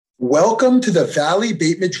Welcome to the Valley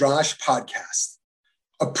Beit Midrash podcast,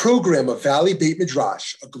 a program of Valley Beit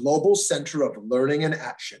Midrash, a global center of learning and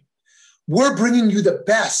action. We're bringing you the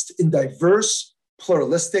best in diverse,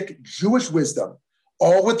 pluralistic Jewish wisdom,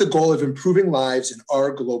 all with the goal of improving lives in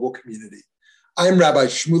our global community. I'm Rabbi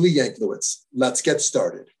Shmuley Yanklowitz. Let's get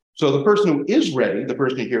started. So the person who is ready, the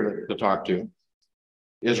person here to talk to,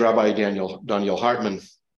 is Rabbi Daniel Hartman,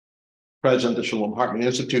 president of the Shalom Hartman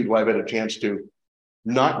Institute, who I've had a chance to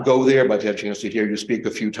not go there, but I've had a chance to hear you speak a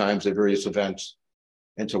few times at various events.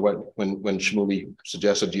 And so when Shmuley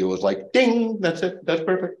suggested you, was like, ding, that's it, that's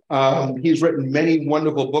perfect. He's written many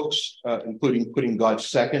wonderful books, including Putting God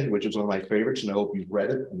Second, which is one of my favorites, and I hope you've read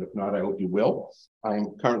it, and if not, I hope you will.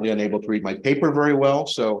 I'm currently unable to read my paper very well,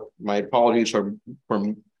 so my apologies for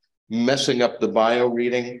messing up the bio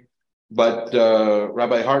reading. But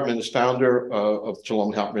Rabbi Hartman is founder of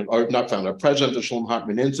Shalom Hartman, or not founder, president of Shalom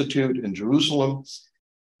Hartman Institute in Jerusalem,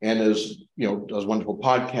 and does wonderful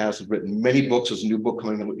podcasts, has written many books. There's a new book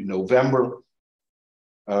coming out in November.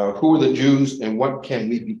 Who are the Jews and what can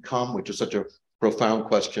we become? Which is such a profound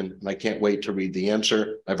question, and I can't wait to read the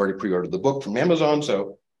answer. I've already pre-ordered the book from Amazon,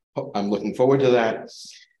 so I'm looking forward to that.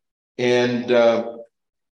 And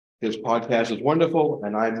his podcast is wonderful,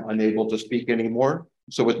 and I'm unable to speak anymore.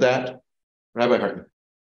 So with that, Rabbi Hartman.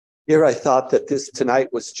 Here I thought that this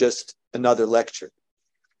tonight was just another lecture.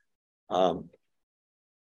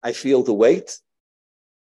 I feel the weight,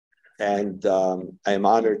 and I am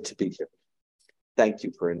honored to be here. Thank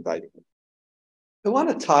you for inviting me. I want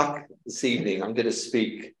to talk this evening. I'm going to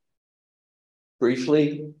speak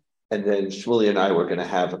briefly, and then Shmuley and I were going to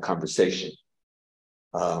have a conversation.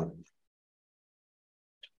 I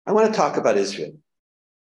want to talk about Israel.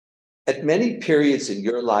 At many periods in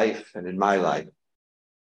your life and in my life,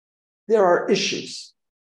 there are issues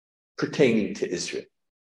pertaining to Israel.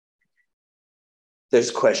 There's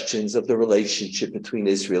questions of the relationship between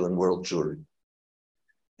Israel and world Jewry.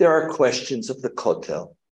 There are questions of the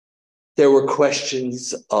Kotel. There were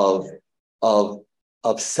questions of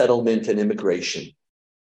settlement and immigration.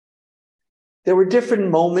 There were different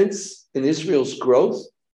moments in Israel's growth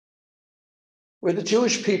where the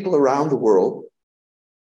Jewish people around the world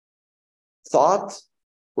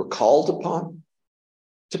were called upon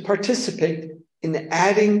to participate in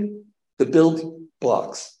adding the building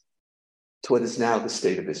blocks to what is now the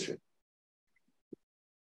state of Israel.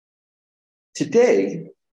 Today,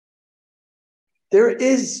 there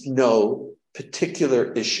is no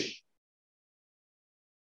particular issue.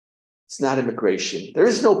 It's not immigration. There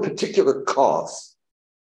is no particular cause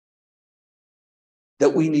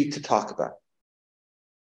that we need to talk about.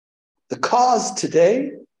 The cause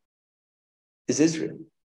today is Israel.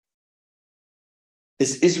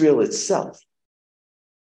 Is Israel itself.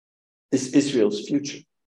 Is Israel's future.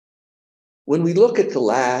 When we look at the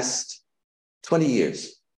last 20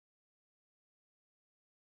 years,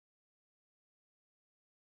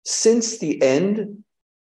 since the end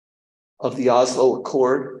of the Oslo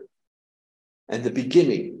Accord and the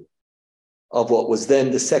beginning of what was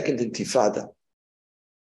then the Second Intifada,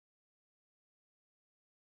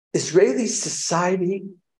 Israeli society,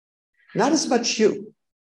 not as much you,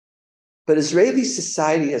 but Israeli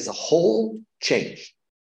society as a whole changed.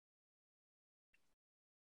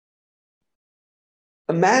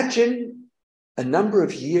 Imagine a number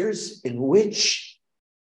of years in which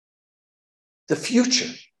the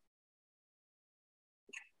future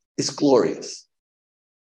is glorious.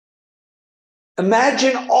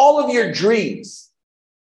 Imagine all of your dreams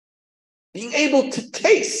being able to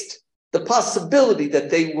taste the possibility that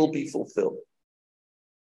they will be fulfilled.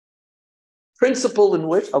 Principle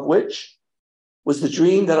of which was the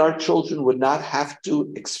dream that our children would not have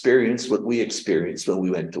to experience what we experienced when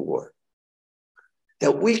we went to war.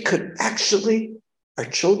 That we could our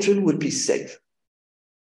children would be safe.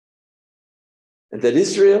 And that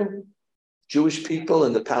Israel, Jewish people,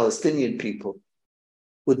 and the Palestinian people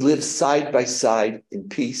would live side by side in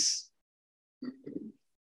peace,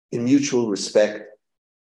 in mutual respect.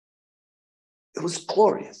 It was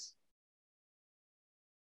glorious.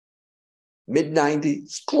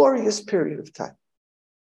 Mid-90s, glorious period of time.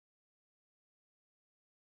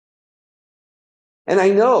 And I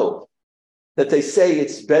know that they say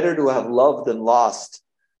it's better to have loved and lost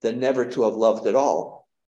than never to have loved at all.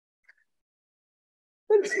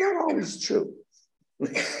 But it's not always true.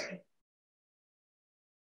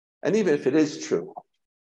 And even if it is true,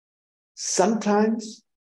 sometimes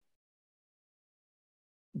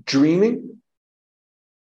dreaming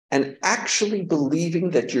and actually believing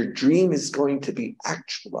that your dream is going to be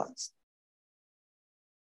actualized,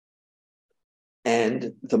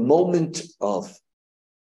 and the moment of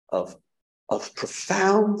of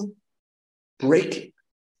profound breaking,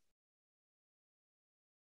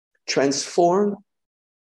 transformed,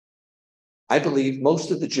 I believe,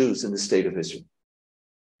 most of the Jews in the state of Israel.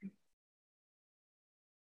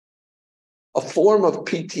 A form of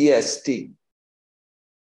PTSD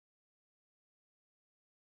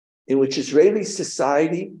in which Israeli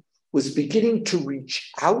society was beginning to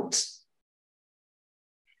reach out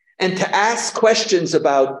and to ask questions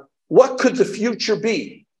about what could the future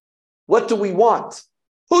be? What do we want?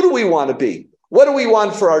 Who do we want to be? What do we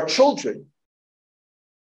want for our children?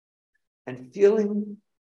 And feeling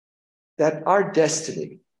that our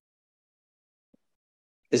destiny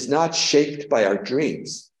is not shaped by our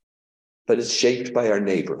dreams, but is shaped by our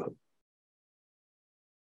neighborhood.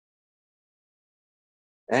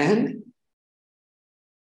 And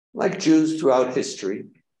like Jews throughout history,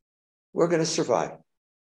 we're going to survive.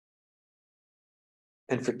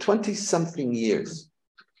 And for 20-something years,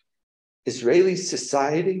 Israeli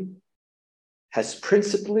society has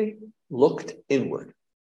principally looked inward.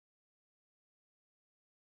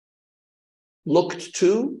 Looked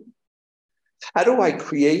to, how do I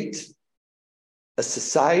create a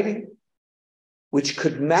society which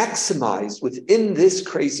could maximize within this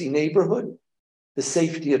crazy neighborhood the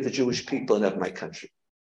safety of the Jewish people and of my country?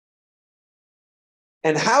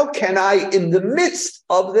 And how can I, in the midst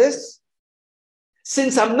of this,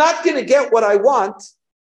 since I'm not going to get what I want,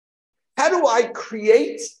 how do I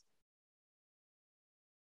create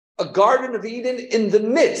a Garden of Eden in the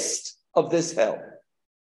midst of this hell?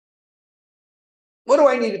 What do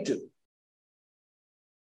I need to do?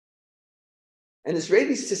 And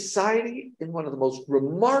Israeli society, in one of the most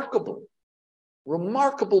remarkable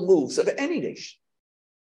moves of any nation,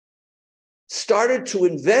 started to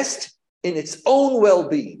invest in its own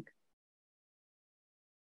well-being.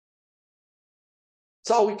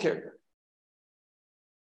 That's all we care about.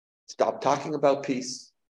 Stop talking about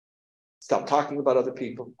peace. Stop talking about other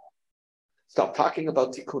people. Stop talking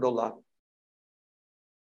about tikkun olam.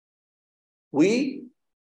 We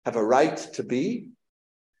have a right to be,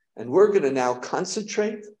 and we're going to now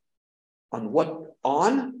concentrate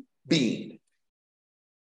on being.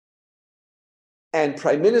 And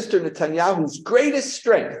Prime Minister Netanyahu's greatest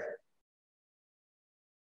strength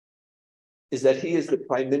is that he is the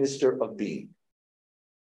Prime Minister of being.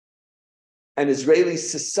 And Israeli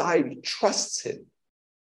society trusts him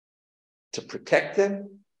to protect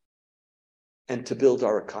them and to build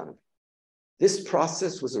our economy. This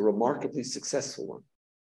process was a remarkably successful one.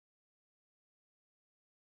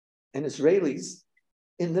 And Israelis,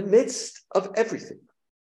 in the midst of everything,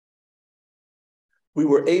 we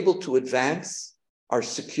were able to advance our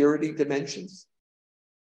security dimensions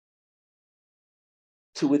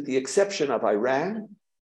to, with the exception of Iran,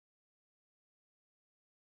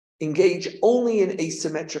 engage only in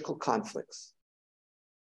asymmetrical conflicts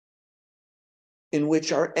in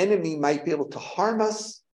which our enemy might be able to harm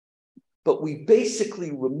us, but we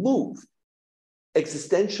basically remove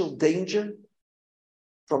existential danger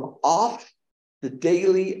from off the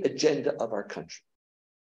daily agenda of our country.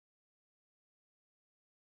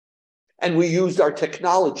 And we used our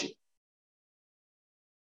technology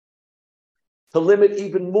to limit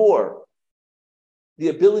even more the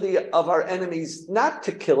ability of our enemies not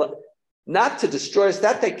to kill us, not to destroy us,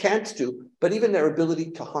 that they can't do, but even their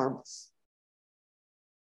ability to harm us.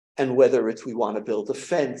 And whether it's we want to build a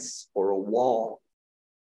fence or a wall,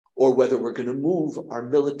 or whether we're going to move our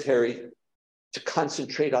military to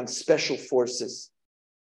concentrate on special forces,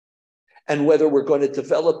 and whether we're going to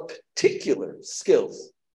develop particular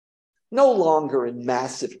skills, no longer in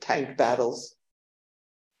massive tank battles,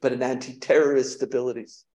 but in anti-terrorist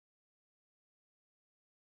abilities.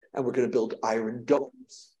 And we're going to build iron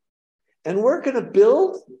domes. And we're going to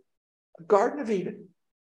build a Garden of Eden,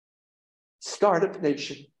 startup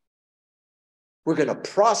nation. We're going to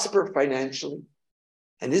prosper financially.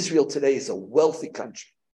 And Israel today is a wealthy country.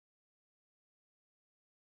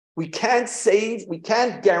 We can't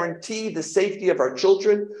guarantee the safety of our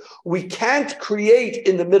children. We can't create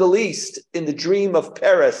in the Middle East, in the dream of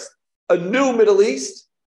Paris, a new Middle East.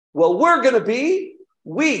 Well,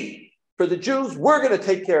 for the Jews, we're going to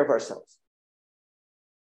take care of ourselves.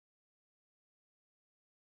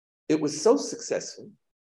 It was so successful.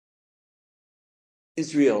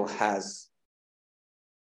 Israel has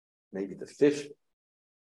maybe the 5th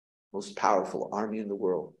most powerful army in the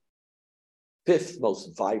world, 5th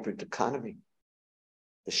most vibrant economy.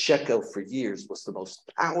 The shekel for years was the most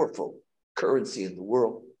powerful currency in the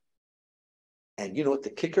world. And you know what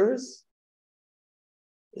the kicker is?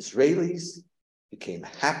 Israelis became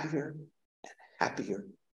happier and happier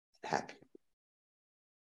and happier.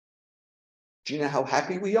 Do you know how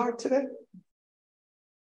happy we are today?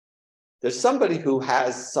 There's somebody who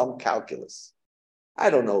has some calculus. I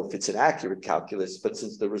don't know if it's an accurate calculus, but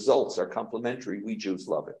since the results are complementary, we Jews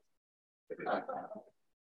love it.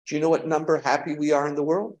 Do you know what number happy we are in the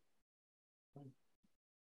world?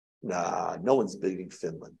 Nah, no one's beating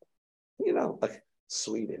Finland. You know, like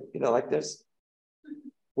Sweden, you know, like this.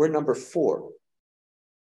 We're number 4.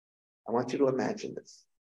 I want you to imagine this.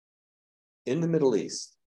 In the Middle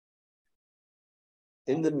East,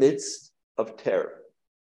 in the midst of terror,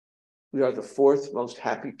 we are the 4th most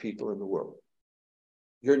happy people in the world.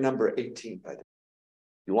 You're number 18 by the way.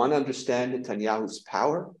 You want to understand Netanyahu's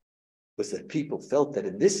power? Was that people felt that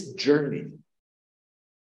in this journey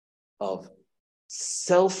of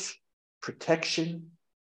self-protection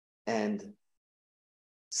and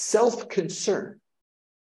self-concern,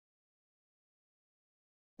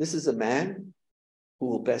 this is a man who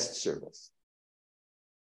will best serve us.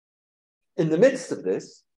 In the midst of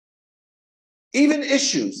this, even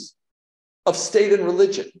issues of state and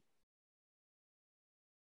religion,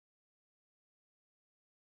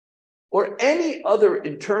 or any other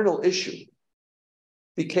internal issue,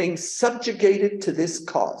 became subjugated to this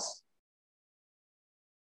cause.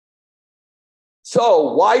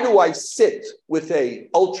 So why do I sit with an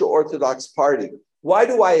ultra-Orthodox party? Why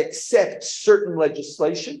do I accept certain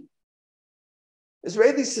legislation?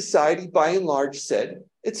 Israeli society, by and large, said,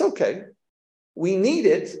 it's okay. We need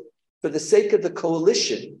it for the sake of the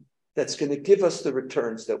coalition that's going to give us the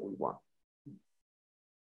returns that we want.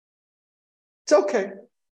 It's okay.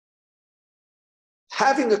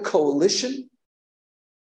 Having a coalition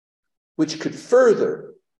which could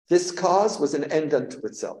further this cause was an end unto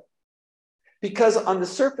itself. Because on the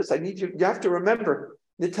surface, you have to remember,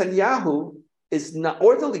 Netanyahu is not,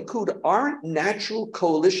 or the Likud aren't natural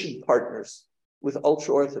coalition partners with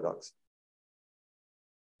ultra-Orthodox.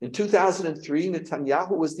 In 2003,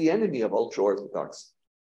 Netanyahu was the enemy of ultra-Orthodox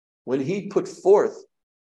when he put forth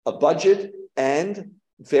a budget and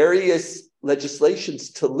various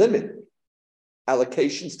legislations to limit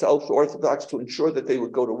allocations to ultra-Orthodox to ensure that they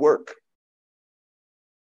would go to work.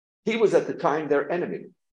 He was at the time their enemy.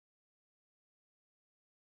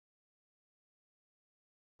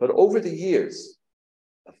 But over the years,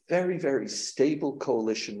 a very, very stable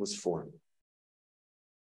coalition was formed.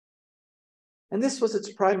 And this was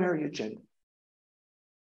its primary agenda.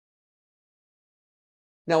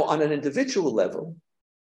 Now, on an individual level,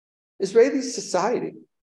 Israeli society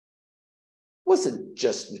wasn't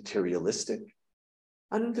just materialistic.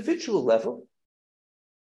 On an individual level,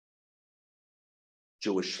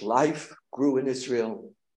 Jewish life grew in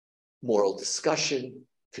Israel, moral discussion,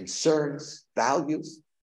 concerns, values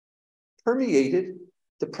permeated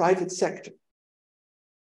the private sector.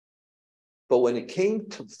 But when it came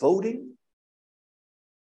to voting,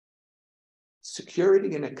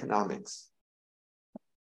 security and economics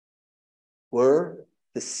were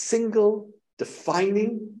the single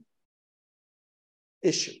defining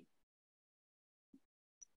issue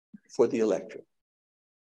for the electorate.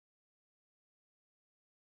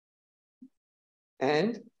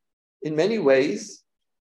 And in many ways,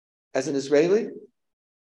 as an Israeli,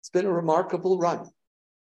 it's been a remarkable run.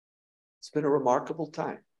 It's been a remarkable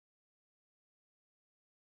time.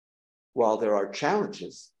 While there are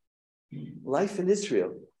challenges, life in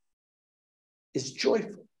Israel is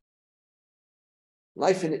joyful.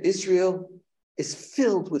 Life in Israel is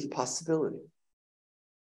filled with possibility.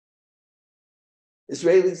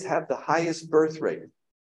 Israelis have the highest birth rate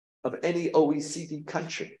of any OECD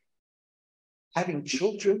country. Having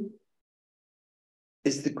children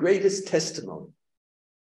is the greatest testimony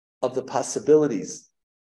of the possibilities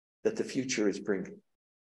that the future is bringing.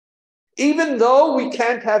 Even though we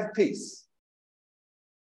can't have peace,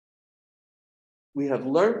 we have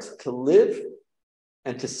learned to live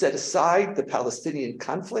and to set aside the Palestinian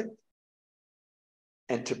conflict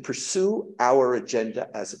and to pursue our agenda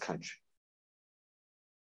as a country.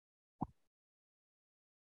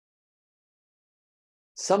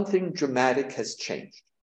 Something dramatic has changed.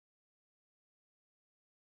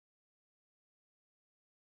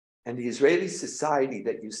 And the Israeli society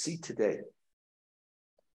that you see today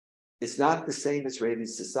is not the same Israeli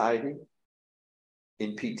society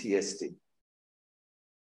in PTSD,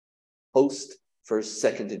 post First,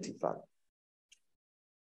 Second Intifada.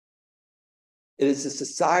 It is a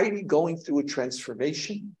society going through a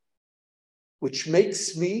transformation which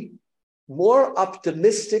makes me more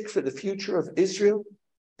optimistic for the future of Israel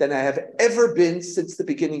than I have ever been since the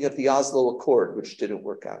beginning of the Oslo Accord, which didn't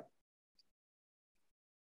work out.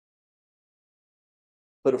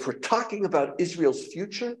 But if we're talking about Israel's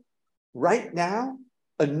future, right now,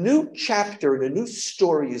 a new chapter and a new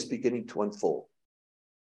story is beginning to unfold.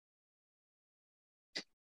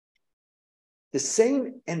 the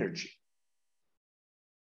same energy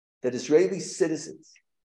that Israeli citizens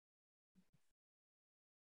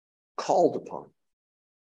called upon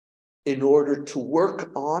in order to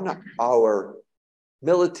work on our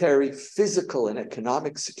military, physical, and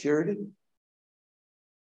economic security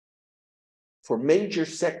for major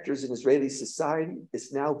sectors in Israeli society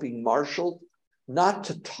is now being marshaled not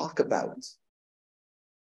to talk about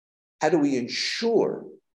how do we ensure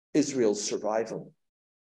Israel's survival,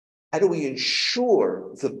 how do we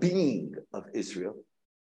ensure the being of Israel,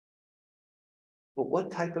 but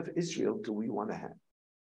what type of Israel do we want to have?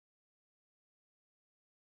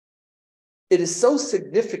 It is so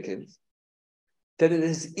significant that it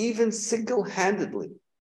has even single-handedly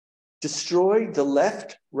destroyed the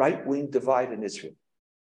left-right-wing divide in Israel.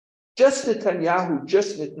 Just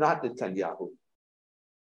Netanyahu, not Netanyahu,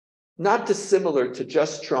 not dissimilar to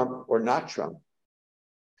just Trump or not Trump,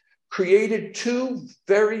 created two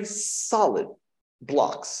very solid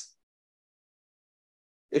blocks.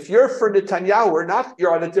 If you're for Netanyahu or not,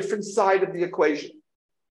 you're on a different side of the equation.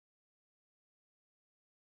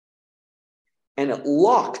 And it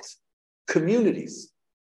locked communities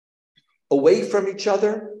away from each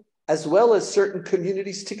other, as well as certain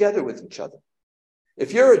communities together with each other.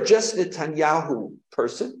 If you're a just Netanyahu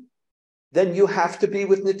person, then you have to be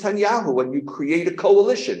with Netanyahu and you create a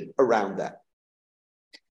coalition around that.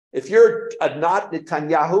 If you're a not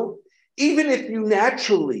Netanyahu, even if you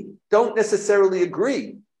naturally don't necessarily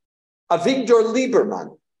agree, Avigdor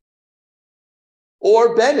Lieberman,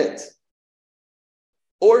 or Bennett,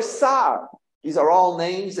 or Saar, these are all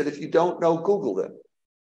names that if you don't know, Google them.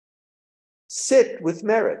 Sit with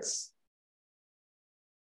Meretz.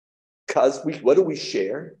 Because what do we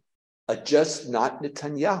share? A just not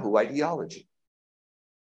Netanyahu ideology.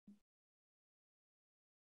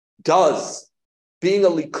 Does being a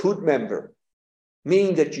Likud member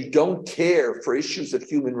mean that you don't care for issues of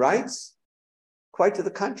human rights? Quite to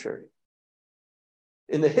the contrary.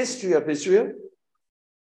 In the history of Israel,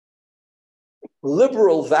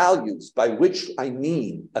 liberal values, by which I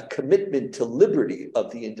mean a commitment to liberty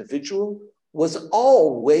of the individual, was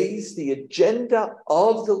always the agenda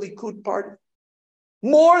of the Likud party.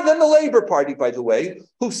 More than the Labour Party, by the way,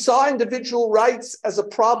 who saw individual rights as a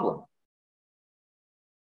problem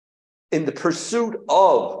in the pursuit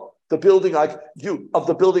of the building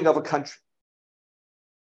of a country.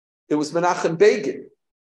 It was Menachem Begin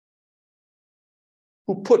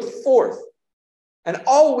who put forth and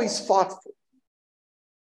always fought for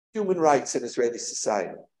human rights in Israeli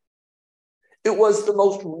society. It was the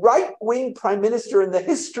most right-wing prime minister in the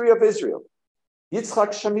history of Israel, Yitzhak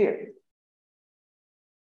Shamir,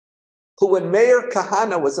 who when Meir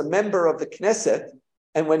Kahane was a member of the Knesset,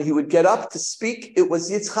 and when he would get up to speak, it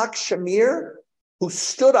was Yitzhak Shamir who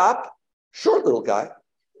stood up, short little guy,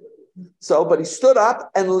 but he stood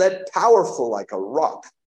up and led, powerful like a rock,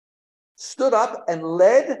 stood up and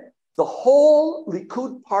led the whole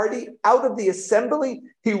Likud party out of the assembly.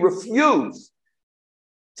 He refused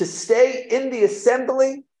to stay in the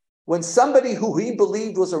assembly when somebody who he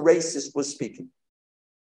believed was a racist was speaking.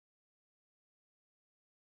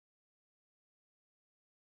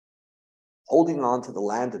 Holding on to the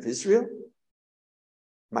land of Israel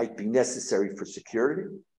might be necessary for security.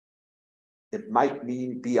 It might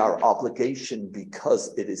be our obligation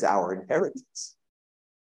because it is our inheritance.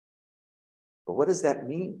 But what does that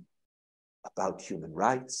mean about human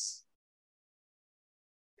rights?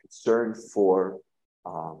 Concern for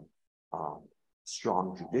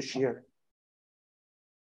strong judiciary.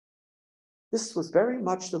 This was very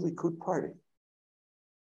much the Likud party.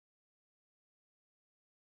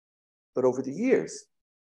 But over the years,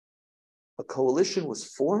 a coalition was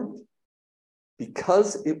formed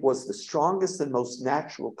because it was the strongest and most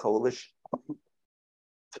natural coalition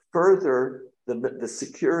to further the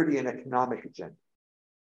security and economic agenda.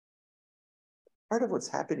 Part of what's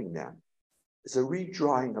happening now is a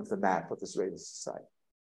redrawing of the map of Israeli society.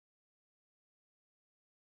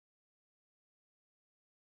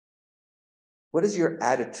 What is your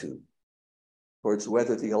attitude towards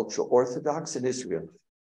whether the ultra-Orthodox in Israel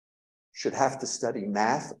should have to study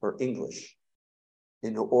math or English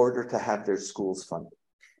in order to have their schools funded?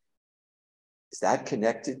 Is that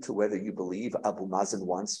connected to whether you believe Abu Mazen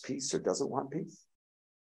wants peace or doesn't want peace?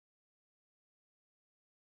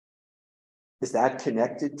 Is that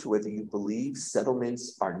connected to whether you believe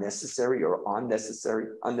settlements are necessary or unnecessary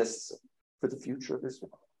for the future of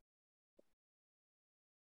Israel?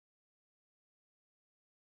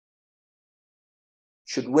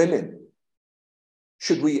 Should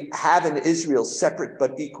we have an Israel separate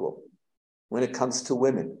but equal when it comes to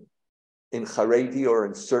women in Haredi or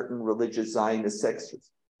in certain religious Zionist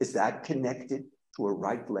sectors? Is that connected to a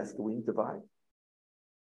right-left-wing divide?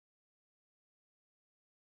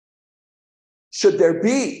 Should there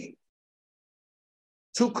be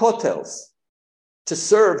two kotels to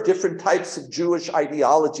serve different types of Jewish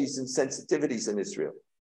ideologies and sensitivities in Israel?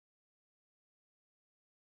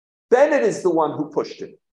 Bennett is the one who pushed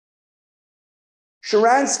it.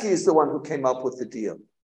 Sharansky is the one who came up with the deal.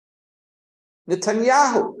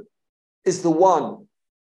 Netanyahu is the one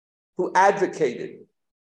who advocated.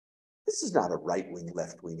 This is not a right-wing,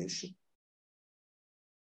 left-wing issue.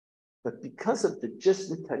 But because of the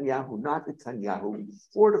just Netanyahu, not Netanyahu, we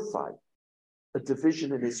fortified a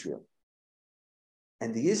division in Israel.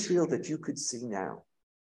 And the Israel that you could see now,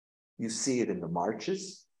 you see it in the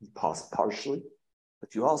marches, partially,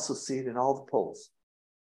 but you also see it in all the polls.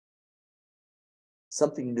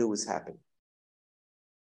 Something new is happening.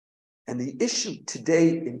 And the issue today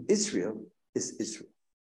in Israel is Israel.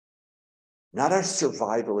 Not our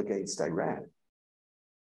survival against Iran,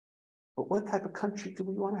 but what type of country do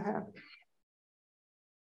we want to have?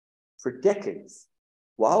 For decades,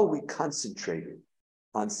 while we concentrated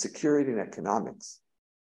on security and economics,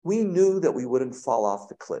 we knew that we wouldn't fall off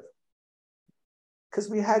the cliff because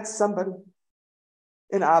we had somebody,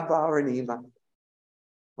 an Abba or an Ima,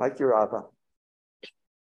 like your Abba.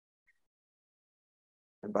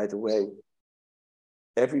 And by the way,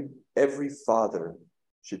 every father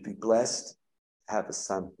should be blessed to have a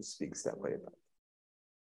son who speaks that way about it.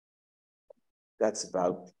 That's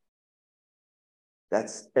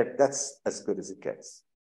as good as it gets.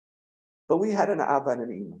 But we had an Abba and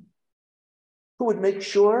an Ima who would make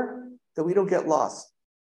sure that we don't get lost.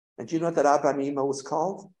 And do you know what that Abba and Ima was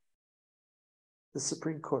called? The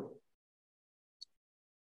Supreme Court.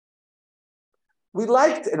 We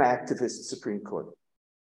liked an activist Supreme Court.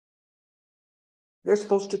 They're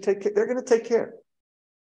supposed to take care, they're going to take care.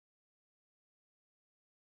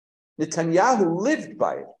 Netanyahu lived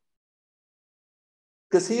by it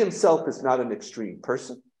because he himself is not an extreme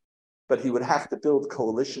person, but he would have to build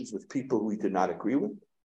coalitions with people who he did not agree with.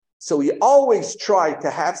 So he always tried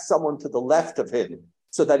to have someone to the left of him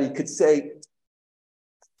so that he could say,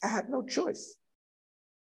 I have no choice.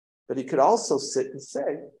 But he could also sit and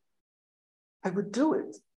say, I would do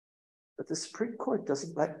it, but the Supreme Court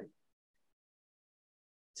doesn't let me.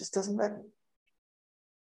 Just doesn't let me.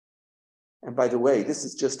 And by the way, this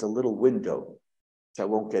is just a little window, which I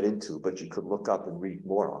won't get into, but you could look up and read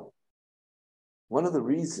more on. One of the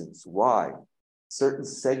reasons why certain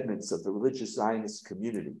segments of the religious Zionist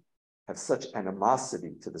community have such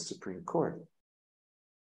animosity to the Supreme Court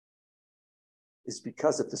is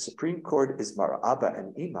because if the Supreme Court is Mar Abba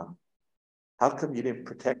and Ima, how come you didn't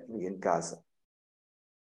protect me in Gaza?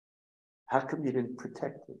 How come you didn't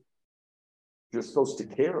protect me? You're supposed to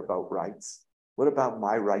care about rights. What about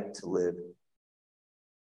my right to live?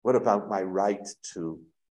 What about my right to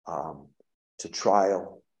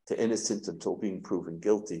trial, to innocence until being proven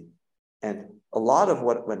guilty? And a lot of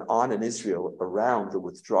what went on in Israel around the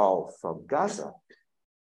withdrawal from Gaza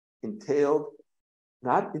entailed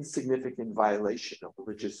not insignificant violation of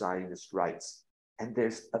religious Zionist rights. And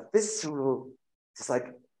there's a visceral, it's like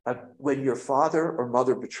when your father or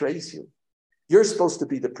mother betrays you, you're supposed to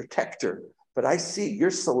be the protector, but I see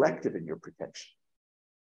you're selective in your protection.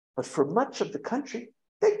 But for much of the country,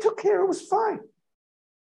 they took care, it was fine.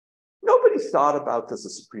 Nobody thought about, does the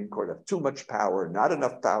Supreme Court have too much power, not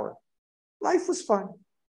enough power? Life was fine.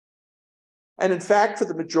 And in fact, for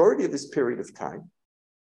the majority of this period of time,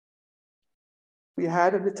 we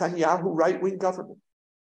had a Netanyahu right-wing government.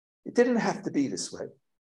 It didn't have to be this way,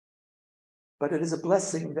 but it is a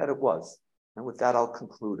blessing that it was. And with that, I'll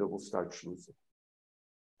conclude and we'll start Shlusa.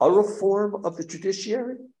 A reform of the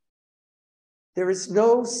judiciary. There is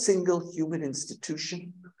no single human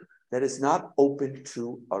institution that is not open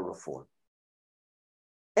to a reform.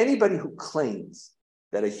 Anybody who claims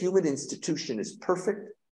that a human institution is perfect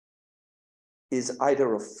is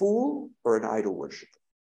either a fool or an idol worshiper.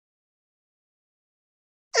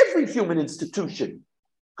 Every human institution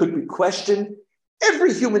could be questioned.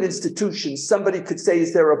 Every human institution, somebody could say,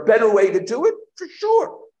 is there a better way to do it? For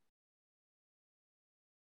sure.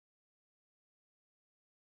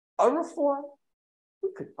 A reform, we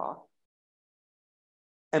could talk.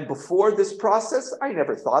 And before this process, I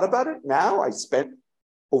never thought about it. Now I spent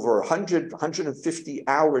over 100, 150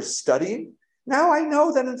 hours studying. Now I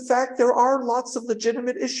know that in fact, there are lots of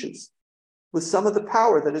legitimate issues with some of the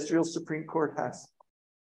power that Israel's Supreme Court has.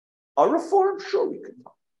 A reform, sure, we could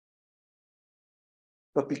talk.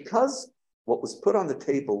 But because what was put on the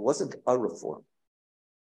table wasn't a reform,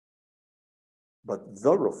 but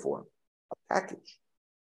the reform, a package,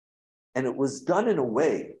 and it was done in a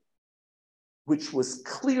way which was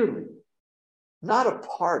clearly not a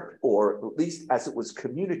part, or at least as it was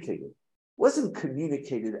communicated, wasn't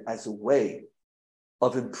communicated as a way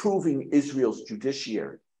of improving Israel's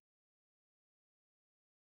judiciary.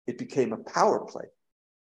 It became a power play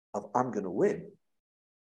of, I'm going to win.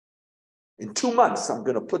 In 2 months, I'm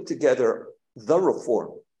going to put together the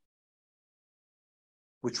reform,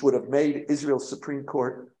 which would have made Israel's Supreme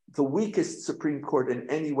Court the weakest Supreme Court in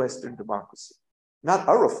any Western democracy. Not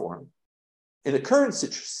a reform. In the current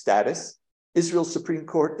status, Israel's Supreme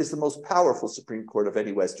Court is the most powerful Supreme Court of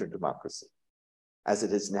any Western democracy, as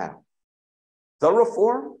it is now. The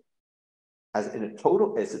reform, as in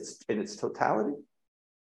its totality,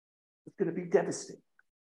 is going to be devastating.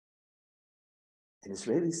 And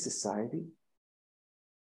Israeli society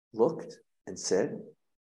looked and said,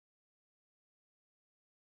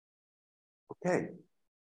 okay,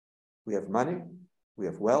 we have money, we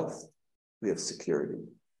have wealth, we have security,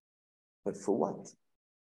 but for what?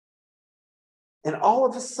 And all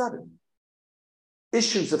of a sudden,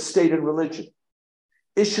 issues of state and religion,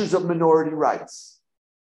 issues of minority rights,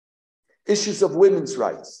 issues of women's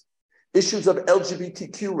rights, issues of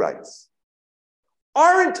LGBTQ rights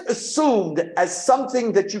aren't assumed as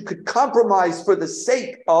something that you could compromise for the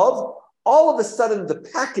sake of. All of a sudden, the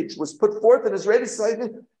package was put forth in Israeli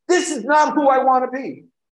society. This is not who I want to be.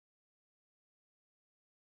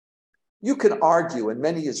 You can argue, and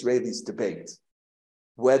many Israelis debate,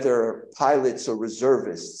 whether pilots or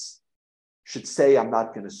reservists should say, I'm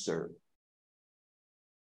not going to serve.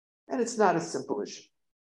 And it's not a simple issue.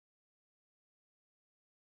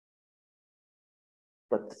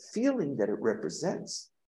 But the feeling that it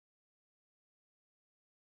represents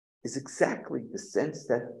is exactly the sense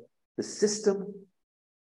that the system,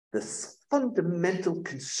 this fundamental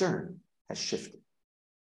concern has shifted.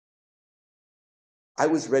 I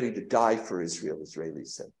was ready to die for Israel, Israelis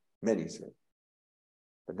said, many Israelis.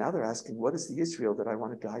 But now they're asking, what is the Israel that I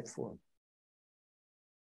want to die for?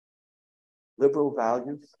 Liberal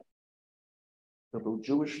values, liberal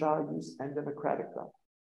Jewish values, and democratic values.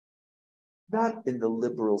 Not in the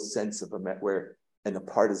liberal sense of where, in a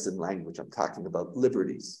partisan language, I'm talking about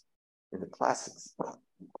liberties in the classics.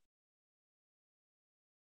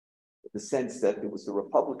 The sense that it was the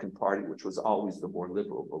Republican Party, which was always the more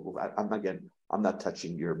liberal. I'm not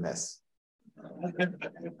touching your mess.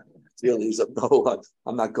 No,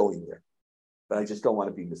 I'm not going there. But I just don't want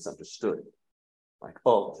to be misunderstood. Like,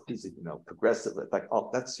 oh, he's, progressive. Like, oh,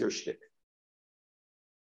 that's your shtick.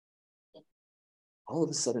 All of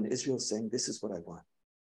a sudden, Israel's saying, this is what I want.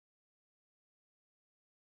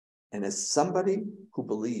 And as somebody who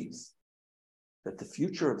believes that the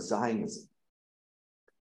future of Zionism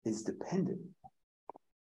is dependent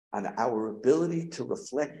on our ability to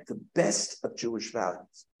reflect the best of Jewish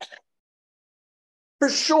values. For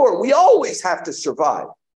sure, we always have to survive.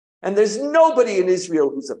 And there's nobody in Israel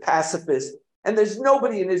who's a pacifist, and there's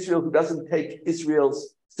nobody in Israel who doesn't take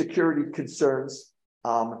Israel's security concerns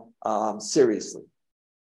seriously.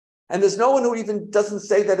 And there's no one who even doesn't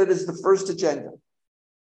say that it is the first agenda.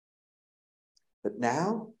 But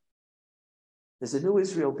now, there's a new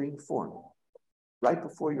Israel being formed right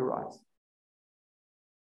before your eyes.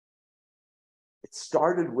 It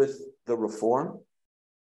started with the reform,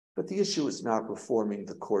 but the issue is not reforming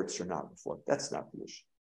the courts or not reform. That's not the issue.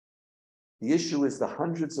 The issue is the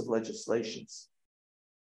hundreds of legislations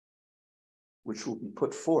which will be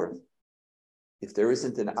put forth if there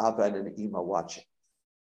isn't an Abba and an Ima watching,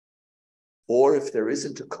 or if there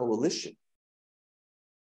isn't a coalition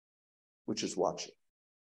which is watching.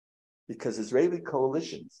 Because Israeli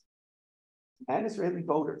coalitions and Israeli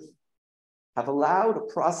voters have allowed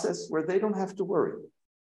a process where they don't have to worry.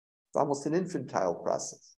 It's almost an infantile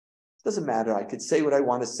process. It doesn't matter. I could say what I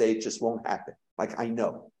want to say. It just won't happen. Like, I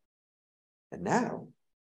know. And now,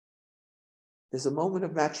 there's a moment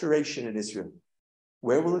of maturation in Israel.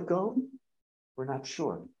 Where will it go? We're not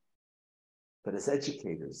sure. But as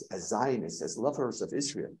educators, as Zionists, as lovers of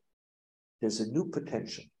Israel, there's a new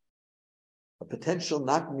potential. A potential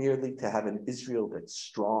not merely to have an Israel that's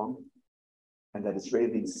strong and that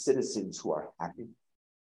Israeli citizens who are happy,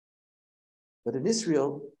 but an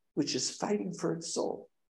Israel which is fighting for its soul.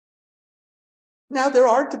 Now, there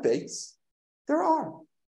are debates. There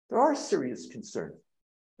are serious concerns.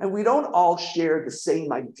 And we don't all share the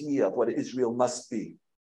same idea of what Israel must be.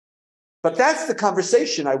 But that's the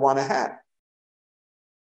conversation I want to have.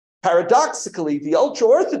 Paradoxically, the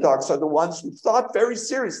ultra-Orthodox are the ones who thought very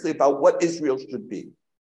seriously about what Israel should be.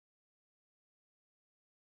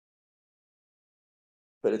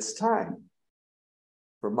 But it's time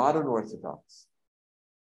for modern Orthodox,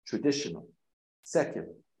 traditional,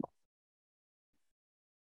 secular,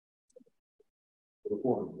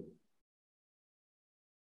 reform.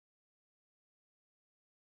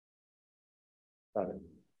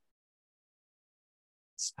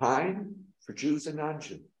 It's time for Jews and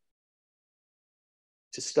non-Jews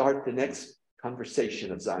to start the next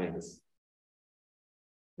conversation of Zionism.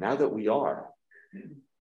 Now that we are,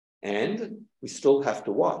 and we still have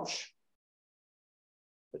to watch,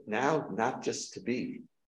 but now not just to be,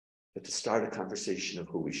 but to start a conversation of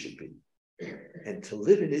who we should be. And to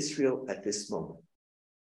live in Israel at this moment,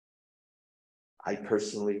 I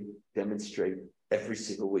personally demonstrate every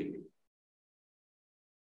single week.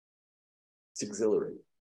 It's exhilarating.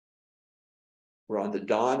 We're on the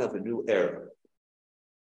dawn of a new era.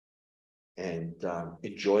 And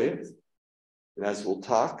enjoy it. And as we'll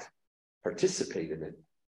talk, participate in it.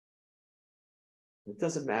 It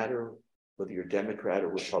doesn't matter whether you're Democrat or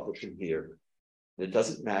Republican here. And it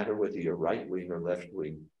doesn't matter whether you're right wing or left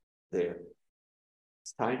wing there.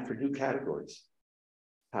 It's time for new categories,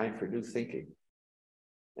 time for new thinking.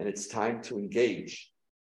 And it's time to engage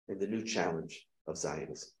in the new challenge of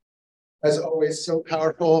Zionism. As always, so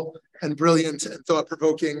powerful and brilliant and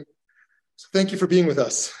thought-provoking. So thank you for being with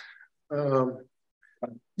us.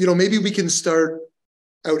 Maybe we can start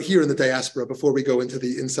out here in the diaspora before we go into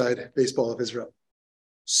the inside baseball of Israel.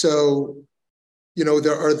 So,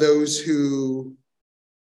 there are those who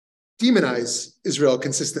demonize Israel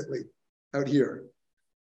consistently out here,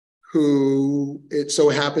 who it so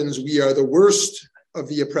happens we are the worst of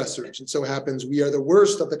the oppressors. It so happens we are the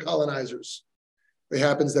worst of the colonizers. It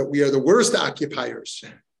happens that we are the worst occupiers.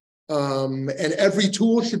 And every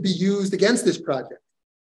tool should be used against this project,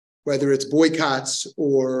 whether it's boycotts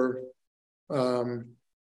or,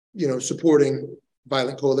 supporting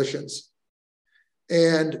violent coalitions.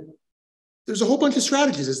 And there's a whole bunch of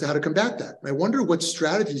strategies as to how to combat that. And I wonder what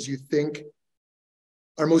strategies you think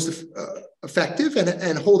are most effective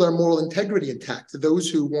and hold our moral integrity intact. Those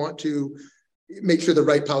who want to make sure the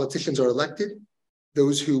right politicians are elected,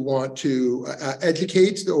 those who want to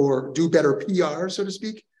educate or do better PR, so to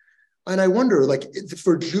speak. And I wonder,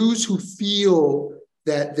 for Jews who feel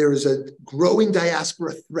that there is a growing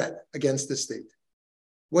diaspora threat against the state,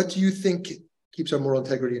 what do you think keeps our moral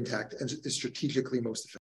integrity intact and is strategically most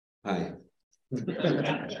effective? Hi.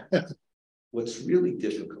 What's really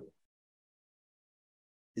difficult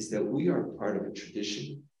is that we are part of a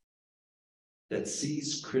tradition that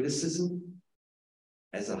sees criticism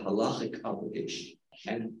as a halachic obligation.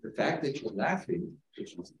 And the fact that you're laughing,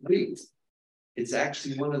 which was great, it's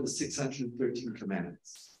actually one of the 613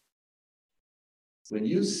 commandments. When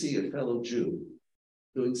you see a fellow Jew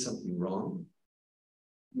doing something wrong,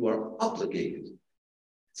 you are obligated.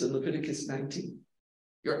 It's in Leviticus 19.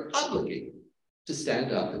 You're obligated to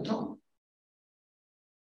stand up and talk.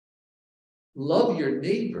 Love your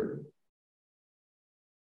neighbor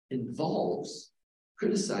involves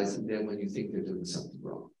criticizing them when you think they're doing something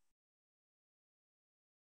wrong.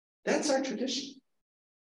 That's our tradition.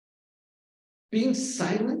 Being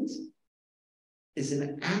silent is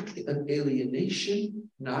an act of alienation,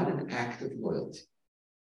 not an act of loyalty.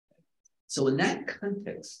 So in that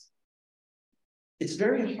context, it's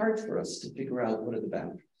very hard for us to figure out what are the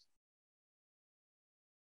boundaries.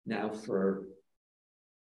 Now, for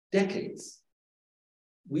decades,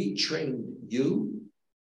 we trained you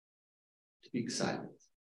to be silent.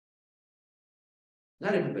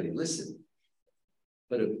 Not everybody listened,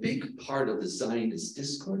 but a big part of the Zionist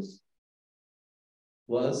discourse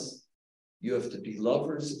was you have to be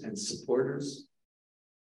lovers and supporters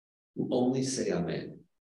who only say amen.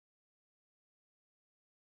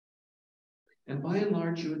 And by and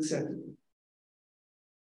large, you accepted it.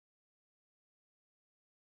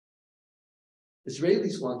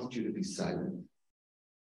 Israelis wanted you to be silent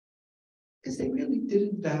because they really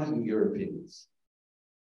didn't value your opinions.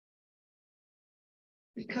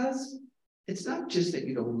 Because it's not just that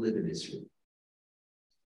you don't live in Israel.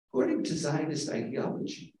 According to Zionist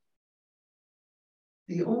ideology,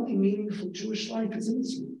 the only meaningful Jewish life is in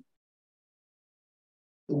Israel.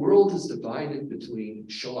 The world is divided between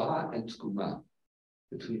Shoah and Tkuma,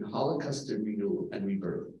 between Holocaust and renewal and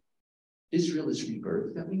rebirth. Israel is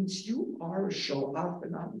rebirth. That means you are a Shoah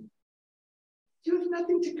phenomenon. You have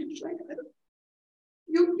nothing to control.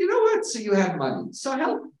 You know what? So you have money. So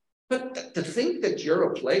help. But to think that you're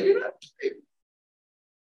a plague, you're not a plague.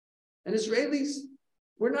 And Israelis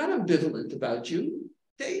were not ambivalent about you.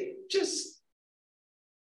 They just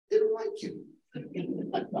didn't like you.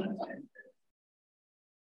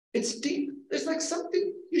 It's deep. There's like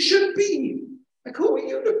something you shouldn't be. Like, who are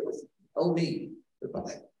you to tell me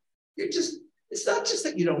goodbye? It's not just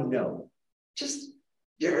that you don't know. Just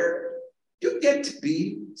you get to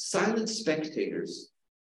be silent spectators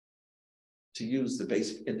to use the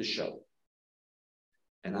bass in the show.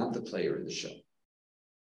 And I'm the player in the show.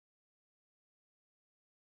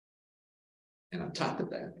 And on top of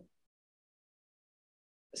that,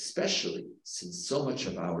 especially since so much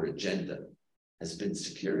of our agenda has been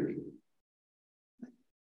security,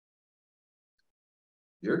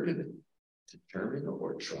 you're going to determine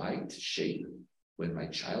or try to shape when my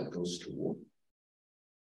child goes to war.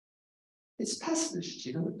 It's pacifist.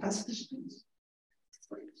 You know what pacifist means?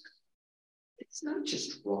 It's not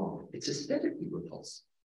just wrong, it's aesthetically repulsive.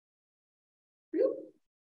 Really?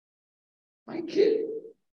 My kid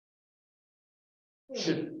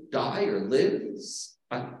should die or live?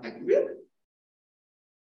 Really?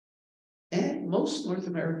 And most North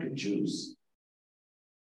American Jews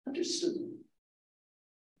understood.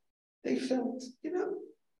 They felt,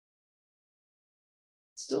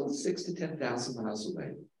 still 6,000 to 10,000 miles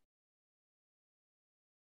away.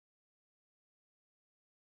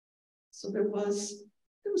 So there was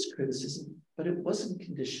criticism, but it wasn't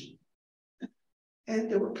conditioned. And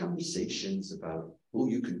there were conversations about who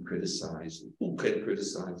you can criticize, who can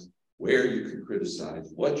criticize, where you can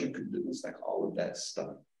criticize, what you can do. It's like all of that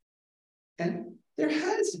stuff. And there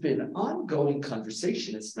has been ongoing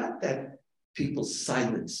conversation. It's not that people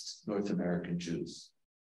silenced North American Jews,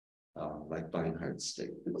 like Beinhardt's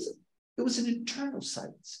state. It was an internal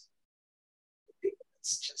silence.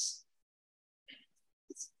 It's just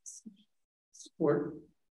support.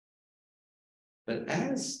 But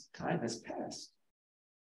as time has passed,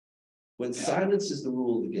 when silence is the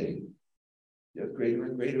rule of the game, you have greater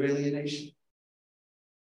and greater alienation.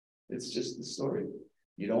 It's just the story.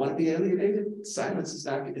 You don't want to be alienated? Silence is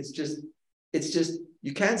not, it's just,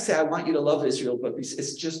 you can't say, I want you to love Israel, but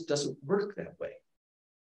it just doesn't work that way.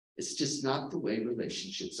 It's just not the way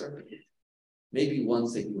relationships are made. Maybe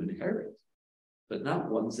ones that you inherit, but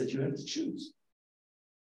not ones that you have to choose.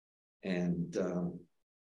 And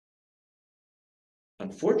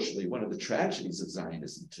unfortunately, one of the tragedies of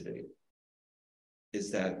Zionism today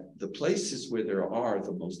is that the places where there are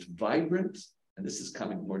the most vibrant, and this is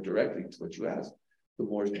coming more directly to what you asked, the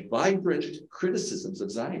more vibrant criticisms of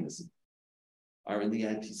Zionism are in the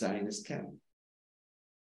anti-Zionist camp.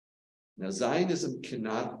 Now, Zionism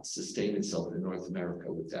cannot sustain itself in North America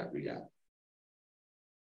with that reality.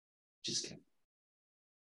 Just can't.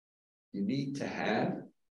 You need to have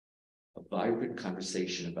a vibrant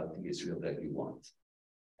conversation about the Israel that you want.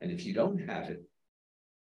 And if you don't have it,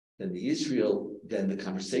 then the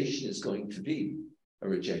conversation is going to be a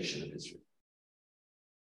rejection of Israel.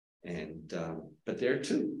 And, but there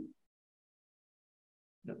too,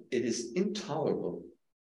 it is intolerable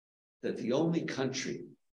that the only country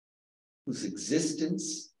whose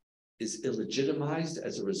existence is illegitimized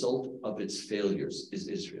as a result of its failures is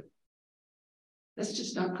Israel. That's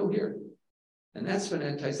just not coherent. And that's when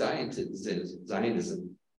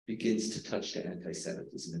anti-Zionism begins to touch to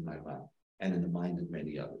anti-Semitism in my mind and in the mind of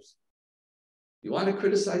many others. You want to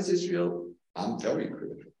criticize Israel? I'm very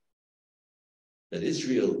critical. That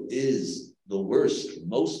Israel is the worst,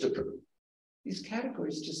 most oppressive. These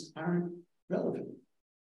categories just aren't relevant.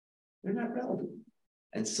 They're not relevant.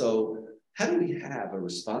 And so how do we have a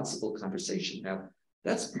responsible conversation? Now,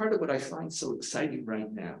 that's part of what I find so exciting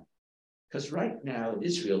right now. Because right now in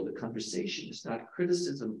Israel, the conversation is not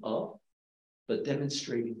criticism of, but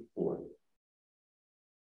demonstrating for.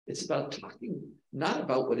 It's about talking, not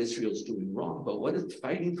about what Israel's doing wrong, but what is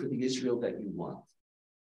fighting for the Israel that you want.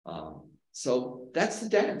 So that's the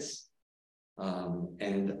dance.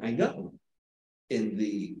 And I know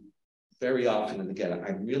very often in the ghetto,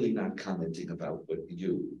 I'm really not commenting about what you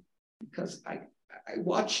do, because I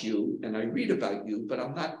watch you and I read about you, but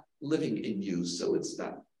I'm not living in you, so it's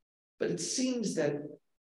not. But it seems that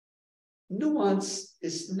nuance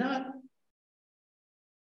is not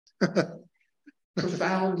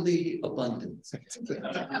profoundly abundant.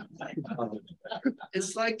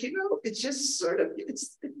 It's like, it's just sort of,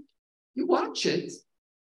 you watch it,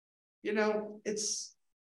 it's.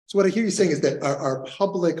 So what I hear you saying is that our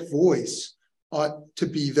public voice ought to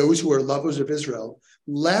be those who are lovers of Israel,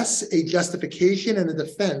 less a justification and a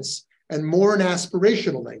defense, and more an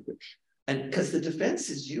aspirational language. And because the defense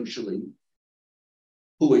is usually,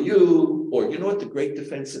 who are you? Or you know what the great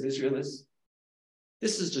defense of Israel is?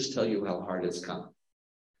 This is just tell you how hard it's come.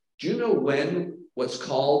 Do you know what's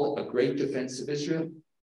called a great defense of Israel?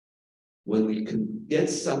 When we can get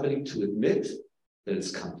somebody to admit that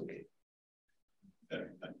it's complicated.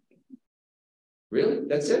 Really?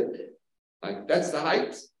 That's it? Like, that's the height?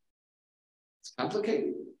 It's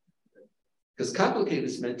complicated? Because complicated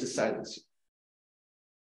is meant to silence you.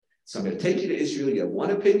 So I'm going to take you to Israel. You have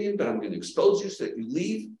one opinion, but I'm going to expose you so that you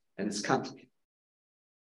leave, and it's complicated.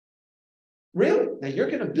 Really? Now you're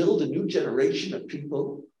going to build a new generation of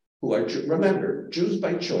people who are, remember, Jews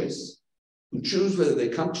by choice, who choose whether they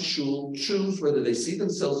come to shul, choose whether they see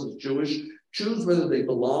themselves as Jewish, choose whether they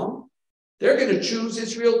belong. They're going to choose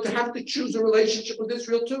Israel, to have to choose a relationship with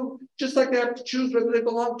Israel too, just like they have to choose whether they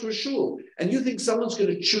belong to a shul. And you think someone's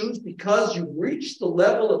going to choose because you've reached the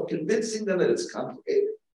level of convincing them that it's complicated?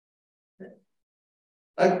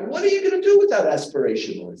 Like, what are you going to do without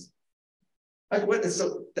aspirationalism? Like, what?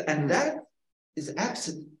 So, and that is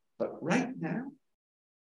absent. But right now,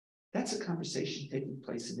 that's a conversation taking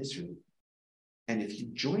place in Israel. And if you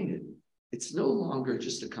join it, it's no longer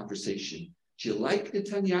just a conversation. Do you like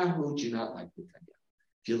Netanyahu? Do you not like Netanyahu?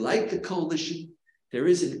 Do you like the coalition? There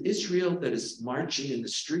is an Israel that is marching in the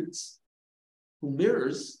streets who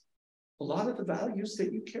mirrors a lot of the values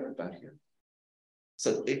that you care about here.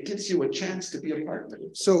 So it gives you a chance to be a partner.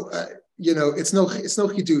 So, it's no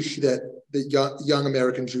chidush that the young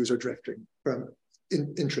American Jews are drifting from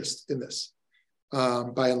interest in this,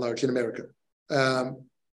 by and large, in America.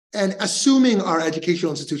 And assuming our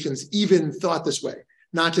educational institutions even thought this way,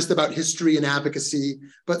 not just about history and advocacy,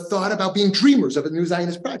 but thought about being dreamers of a new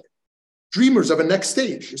Zionist project, dreamers of a next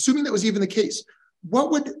stage, assuming that was even the case.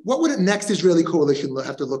 What would a next Israeli coalition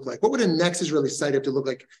have to look like? What would a next Israeli society have to look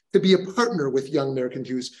like to be a partner with young American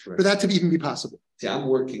Jews, right, for that to even be possible? See, I'm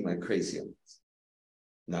working like crazy on this,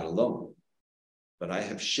 not alone, but I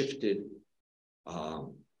have shifted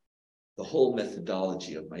the whole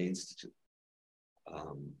methodology of my institute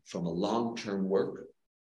from a long-term work,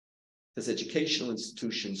 because educational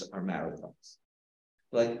institutions are marathons.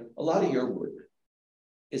 Like a lot of your work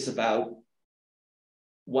is about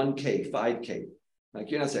 1K, 5K. Like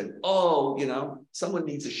you're not saying, oh, someone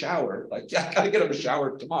needs a shower. Like, yeah, I gotta get him a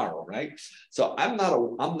shower tomorrow, right? So I'm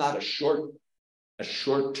not a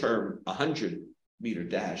short-term 100-meter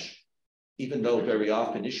dash, even though very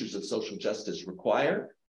often issues of social justice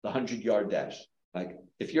require the 100-yard dash. Like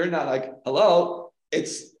if you're not like, hello,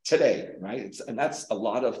 it's today, right? And that's a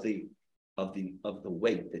lot of the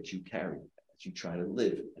weight that you carry as you try to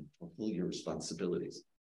live and fulfill your responsibilities.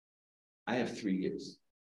 I have 3 years.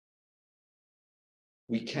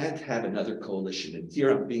 We can't have another coalition. And here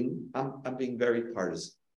I'm being very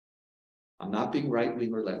partisan. I'm not being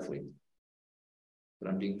right-wing or left-wing, but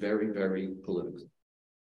I'm being very, very political.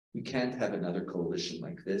 We can't have another coalition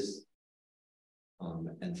like this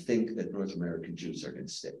and think that North American Jews are going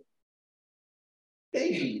to stay.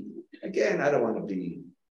 Maybe, again, I don't want to be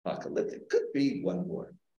apocalyptic. Could be 1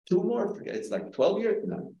 more, 2 more. Forget it's like 12 years.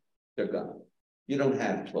 No, they're gone. You don't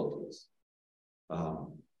have 12 years.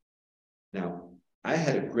 Now, I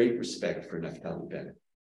had a great respect for Naftali Bennett,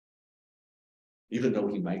 even though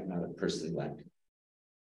he might not have personally liked him.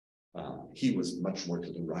 He was much more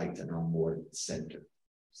to the right, and I'm more center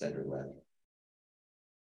left.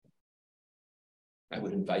 I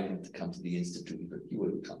would invite him to come to the Institute, but he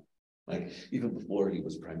would have come. Like even before he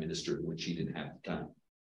was prime minister, which he didn't have the time.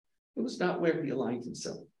 It was not where he aligned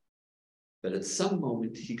himself. But at some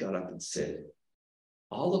moment, he got up and said,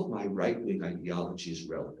 all of my right-wing ideology is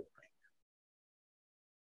relevant right now.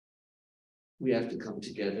 We have to come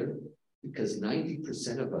together because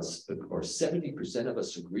 90% of us, or 70% of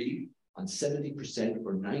us agree on 70%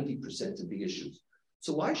 or 90% of the issues.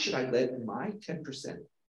 So why should I let my 10%?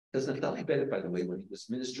 Because Naftali Bennett, by the way, when he was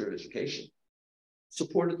Minister of Education,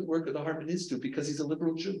 supported the work of the Hartman Institute because he's a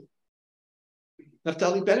liberal Jew.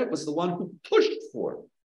 Naftali Bennett was the one who pushed for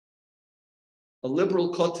a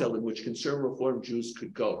liberal kotel in which conservative Reform Jews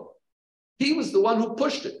could go. He was the one who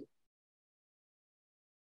pushed it.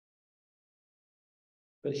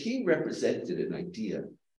 But he represented an idea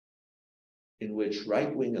in which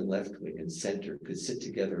right-wing and left-wing and center could sit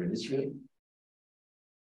together in Israel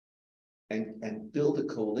and build a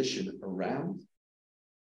coalition around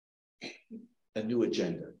a new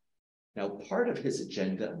agenda. Now, part of his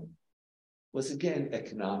agenda was, again,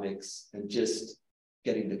 economics and just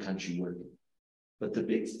getting the country working. But the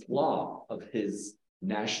big flaw of his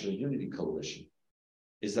National Unity Coalition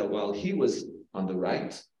is that while he was on the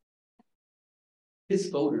right, his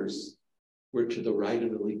voters were to the right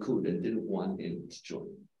of the Likud and didn't want him to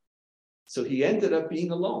join. So he ended up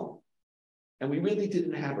being alone. And we really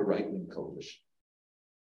didn't have a right-wing coalition.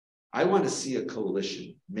 I want to see a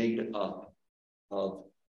coalition made up of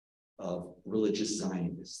religious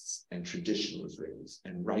Zionists and traditional Israelis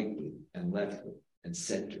and right-wing and left-wing and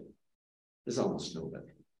center. There's almost no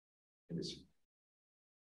left-wing in Israel.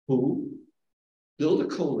 Who build a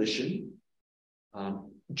coalition,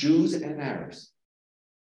 Jews and Arabs,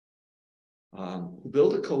 who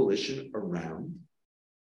build a coalition around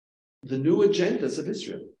the new agendas of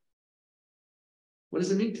Israel. What does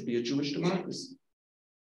it mean to be a Jewish democracy?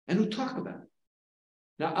 and who talk about it.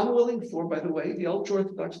 Now, I'm willing for, by the way, the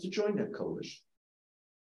ultra-Orthodox to join that coalition.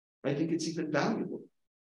 I think it's even valuable,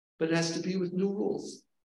 but it has to be with new rules.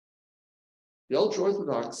 The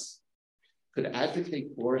ultra-Orthodox could advocate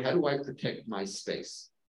for, how do I protect my space?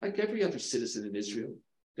 Like every other citizen in Israel,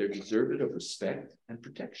 they're deserving of respect and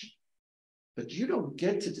protection. But you don't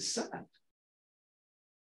get to decide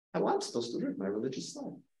how I'm supposed to live my religious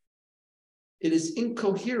life. It is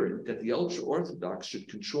incoherent that the ultra-Orthodox should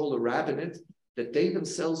control a rabbinate that they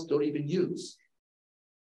themselves don't even use,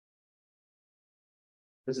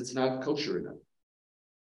 because it's not kosher enough.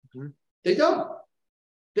 Mm-hmm. They don't.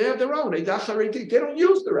 They have their own. They don't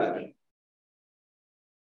use the rabbinate.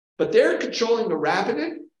 But they're controlling the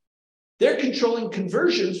rabbinate. They're controlling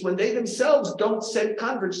conversions when they themselves don't send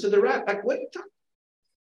converts to the rabbinate. Like, what are you talking?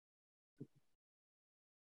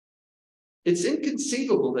 It's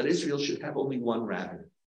inconceivable that Israel should have only one rabbinate.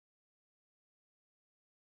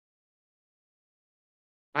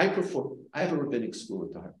 I have a rabbinic school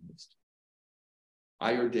at the Hartman Institute.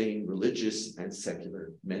 I ordain religious and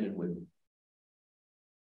secular men and women.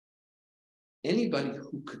 Anybody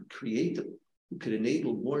who could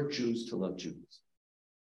enable more Jews to love Jews.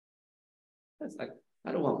 That's like,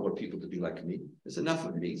 I don't want more people to be like me. There's enough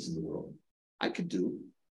of me in the world. I could do,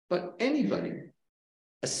 but anybody,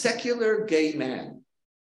 a secular gay man,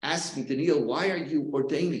 asks me, Daniel, why are you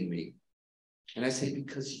ordaining me? And I say,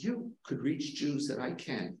 because you could reach Jews that I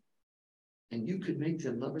can't, and you could make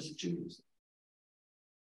them lovers of Jews.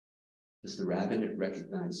 Does the rabbinate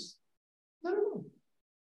recognize? I don't know.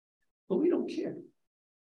 But we don't care.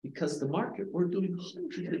 Because the market, we're doing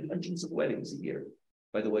hundreds and hundreds of weddings a year.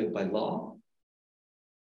 By the way, by law,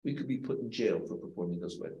 we could be put in jail for performing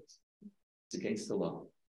those weddings. It's against the law.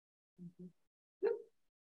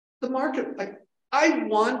 The market, I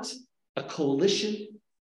want a coalition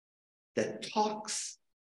that talks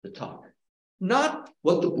the talk. Not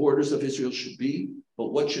what the borders of Israel should be,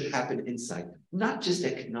 but what should happen inside. Not just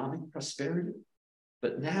economic prosperity,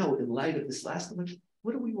 but now, in light of this last election,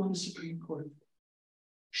 what do we want a Supreme Court for?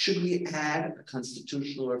 Should we add a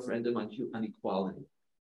constitutional referendum on equality?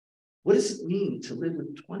 What does it mean to live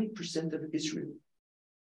with 20% of Israel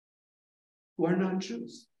who are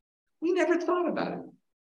non-Jews? We never thought about it.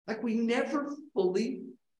 Like, we never fully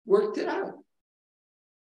worked it out.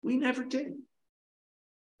 We never did.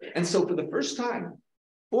 And so for the first time,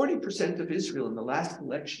 40% of Israel in the last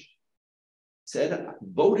election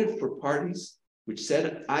voted for parties which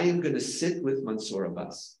said, I am going to sit with Mansour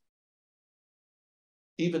Abbas.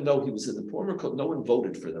 Even though he was in the former code, no one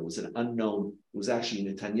voted for that. It was an unknown. It was actually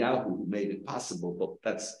Netanyahu who made it possible, but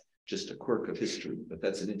that's just a quirk of history, but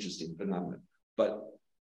that's an interesting phenomenon. But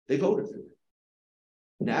they voted for it.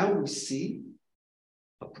 Now we see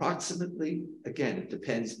approximately, again, it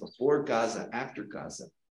depends, before Gaza, after Gaza,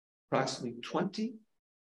 approximately 20,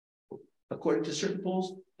 according to certain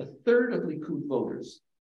polls, a third of Likud voters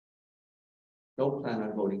don't plan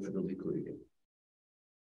on voting for the Likud again.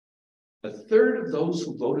 A third of those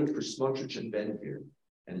who voted for Smotrich and Ben-Gvir,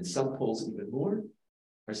 and in some polls even more,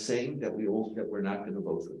 are saying that we're not going to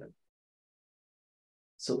vote for them.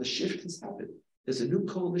 So the shift has happened. There's a new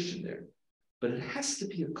coalition there, but it has to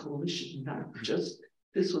be a coalition, not just,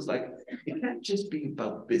 this was like, it can't just be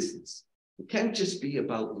about business. It can't just be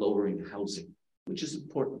about lowering housing, which is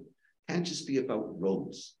important. It can't just be about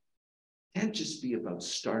roads. It can't just be about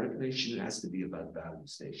startup nation. It has to be about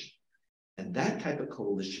values nation. And that type of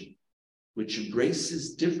coalition, which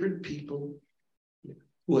embraces different people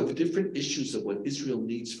who have different issues of what Israel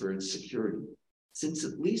needs for its security, since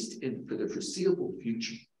at least for the foreseeable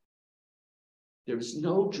future, there is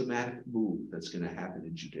no dramatic move that's going to happen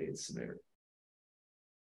in Judea and Samaria.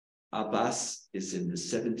 Abbas is in the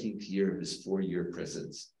 17th year of his 4-year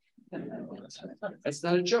presidency. That's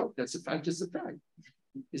not a joke. That's a fact, just a fact.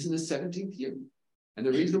 He's in the 17th year. And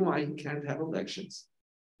the reason why he can't have elections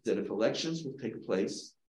is that if elections will take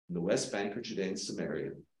place in the West Bank or Judea and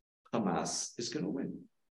Samaria, Hamas is going to win.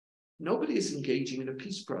 Nobody is engaging in a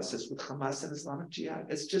peace process with Hamas and Islamic Jihad.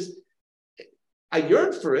 It's just, I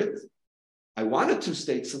yearn for it. I want a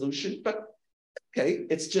two-state solution, but okay,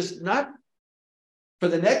 it's just not, for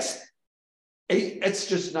the next 8, it's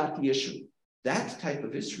just not the issue. That type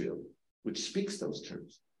of Israel, which speaks those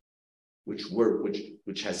terms,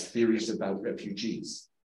 which has theories about refugees,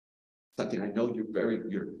 something I know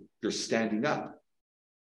you're standing up.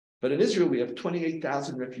 But in Israel, we have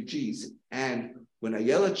 28,000 refugees. And when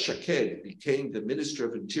Ayelet Shaked became the Minister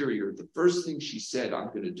of Interior, the first thing she said, I'm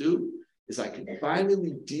going to do is I can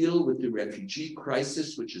finally deal with the refugee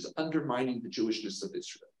crisis, which is undermining the Jewishness of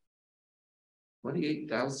Israel.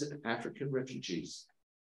 28,000 African refugees.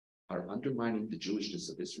 are undermining the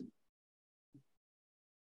Jewishness of Israel.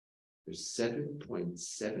 There's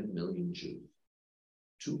 7.7 million Jews,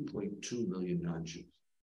 2.2 million non-Jews.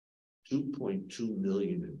 2.2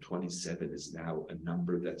 million and 27 is now a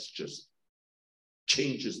number that's just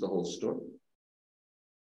changes the whole story.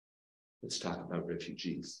 Let's talk about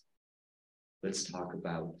refugees. Let's talk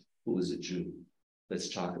about who is a Jew. Let's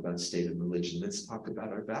talk about state and religion. Let's talk about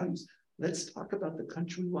our values. Let's talk about the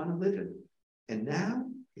country we want to live in. And now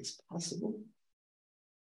it's possible.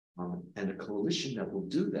 And a coalition that will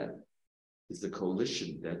do that is the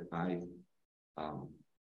coalition that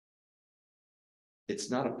it's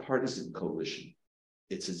not a partisan coalition.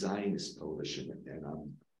 It's a Zionist coalition. And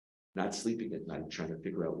I'm not sleeping at night trying to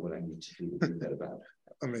figure out what I need to do that about.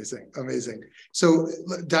 Amazing, amazing. So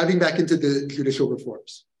diving back into the judicial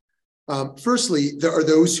reforms. Firstly, there are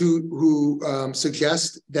those who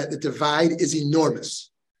suggest that the divide is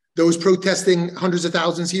enormous. Those protesting hundreds of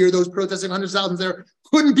thousands here, those protesting hundreds of thousands there,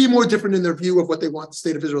 couldn't be more different in their view of what they want the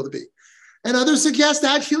state of Israel to be. And others suggest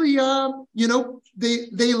actually,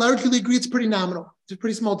 they largely agree it's pretty nominal. There's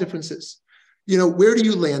pretty small differences. Where do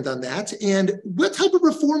you land on that? And what type of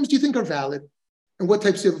reforms do you think are valid? And what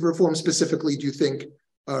types of reforms specifically do you think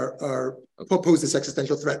are pose this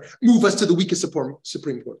existential threat? Move us to the weakest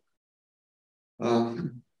Supreme Court.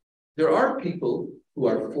 There are people who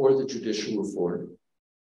are for the judicial reform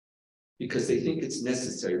because they think it's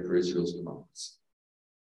necessary for Israel's democracy.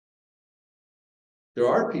 There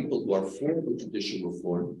are people who are for the judicial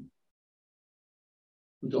reform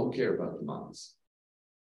who don't care about democracy.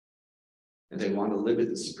 And they want to limit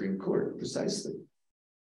the Supreme Court precisely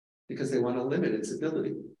because they want to limit its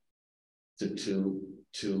ability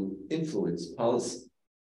to influence policy.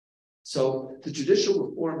 So the judicial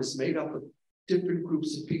reform is made up of different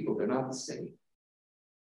groups of people. They're not the same.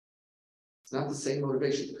 It's not the same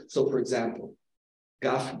motivation. So, for example,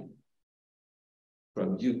 Gafni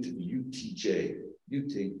from UTJ,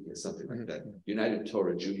 something like that, United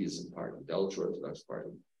Torah Judaism Party, the ultra-Orthodox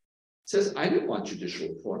party, says, I didn't want judicial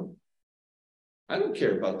reform. I don't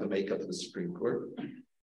care about the makeup of the Supreme Court.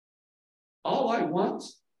 All I want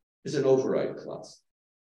is an override clause.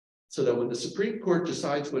 So that when the Supreme Court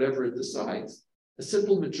decides whatever it decides, a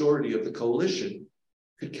simple majority of the coalition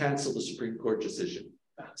could cancel the Supreme Court decision.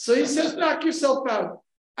 So he says, knock yourself out.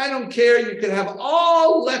 I don't care. You can have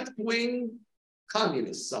all left-wing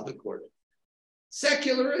communists on the court.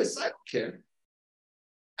 Secularists, I don't care.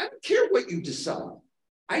 I don't care what you decide.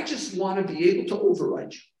 I just want to be able to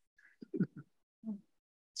override you.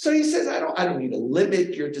 So he says, I don't need to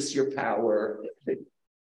limit your power.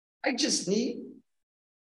 I just need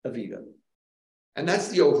a veto. And that's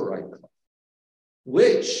the override clause,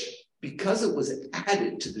 which, because it was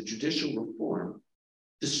added to the judicial reform,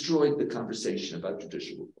 destroyed the conversation about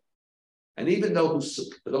judicial reform. And even those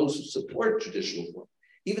who support judicial reform,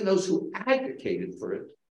 even those who advocated for it,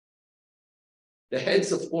 the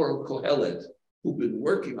heads of Forum Kohelet, who've been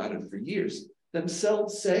working on it for years,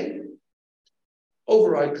 themselves say,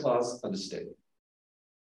 override clause, a mistake.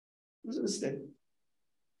 It was a mistake.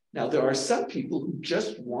 Now, there are some people who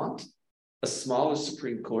just want a smaller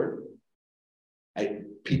Supreme Court, and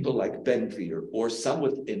people like Ben-Gvir or some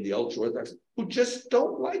within the ultra-Orthodox who just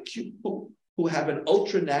don't like you, who have an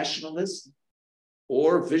ultra-nationalist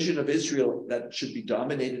or vision of Israel that should be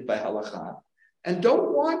dominated by halakha, and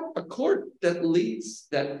don't want a court that leads,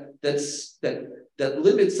 that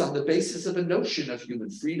limits on the basis of a notion of human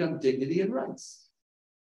freedom, dignity, and rights.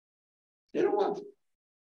 They don't want it.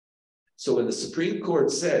 So when the Supreme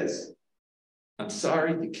Court says, I'm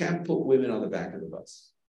sorry, you can't put women on the back of the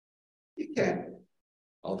bus. You can't.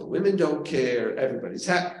 All the women don't care, everybody's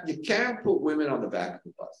happy. You can't put women on the back of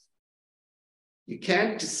the bus. You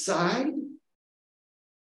can't decide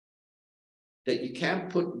that you can't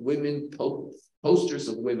put posters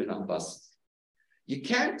of women on buses. You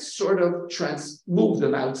can't sort of move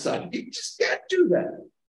them outside. You just can't do that.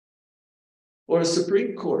 Or a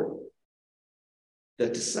Supreme Court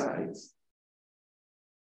that decides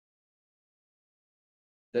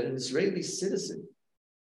that an Israeli citizen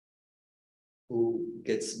who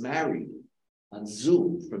gets married on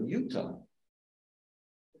Zoom from Utah,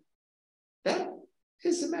 that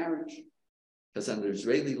is a marriage. Because under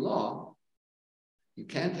Israeli law, you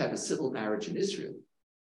can't have a civil marriage in Israel.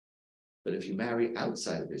 But if you marry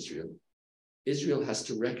outside of Israel, Israel has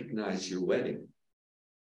to recognize your wedding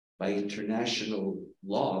by international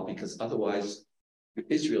law, because otherwise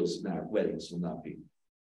Israel's weddings will not be.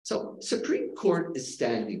 So Supreme Court is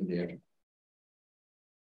standing there.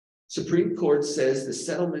 Supreme Court says the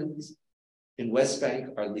settlements in West Bank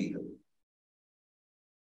are legal.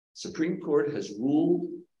 Supreme Court has ruled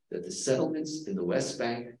that the settlements in the West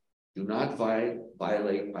Bank do not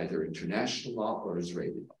violate either international law or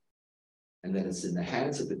Israeli law, and that it's in the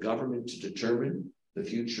hands of the government to determine the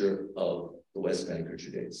future of the West Bank or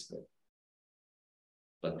Judea state.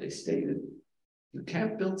 But they stated, you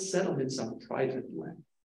can't build settlements on private land,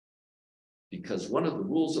 because one of the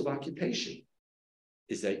rules of occupation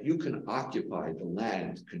is that you can occupy the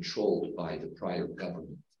land controlled by the prior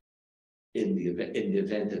government in the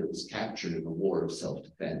event that it was captured in a war of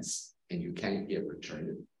self-defense and you can't yet return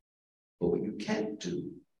it. But what you can't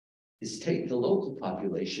do is take the local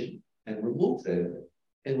population and remove them.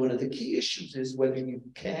 And one of the key issues is whether you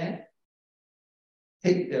can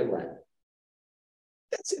take their land.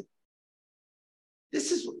 That's it.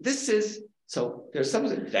 This is, so there's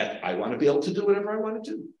something that I want to be able to do whatever I want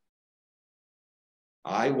to do.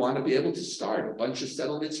 I want to be able to start a bunch of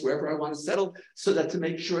settlements wherever I want to settle, so that to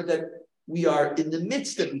make sure that we are in the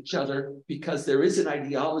midst of each other, because there is an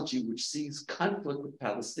ideology which sees conflict with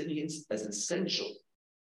Palestinians as essential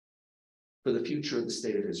for the future of the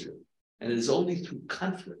state of Israel. And it is only through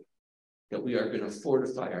conflict that we are going to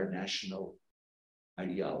fortify our national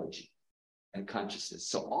ideology and consciousness.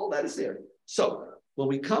 So all that is there. So when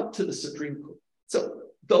we come to the Supreme Court, so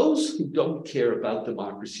those who don't care about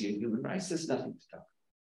democracy and human rights, there's nothing to talk about.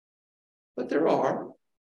 But there are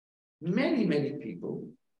many, many people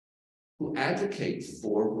who advocate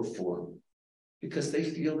for reform because they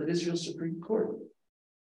feel that Israel's Supreme Court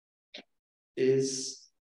is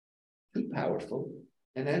too powerful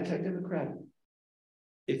and anti-democratic.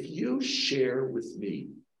 If you share with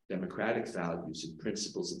me democratic values and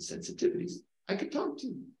principles and sensitivities, I could talk to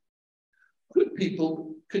you. Good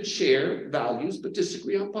people could share values but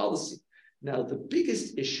disagree on policy. Now, the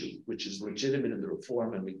biggest issue, which is legitimate in the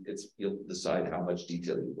reform, and you'll decide how much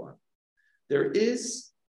detail you want. There is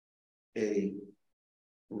a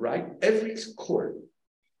right, every court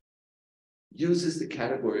uses the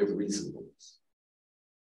category of reasonableness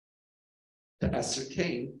to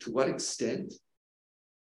ascertain to what extent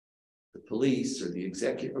the police or the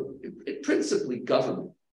executive, principally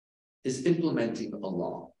government, is implementing a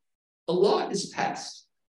law. A law is passed.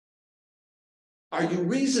 Are you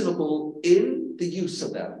reasonable in the use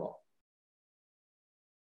of that law?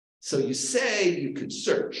 So you say you could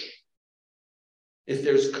search if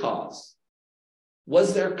there's cause.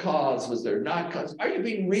 Was there cause? Was there not cause? Are you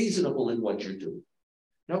being reasonable in what you're doing?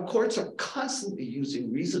 Now, courts are constantly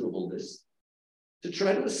using reasonableness to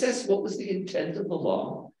try to assess what was the intent of the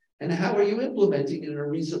law and how are you implementing it in a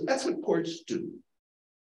reasonable. That's what courts do.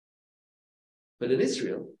 But in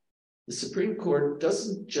Israel, the Supreme Court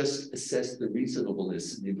doesn't just assess the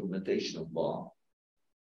reasonableness in the implementation of law.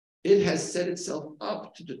 It has set itself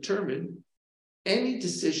up to determine any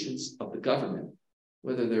decisions of the government,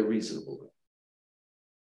 whether they're reasonable,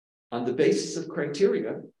 on the basis of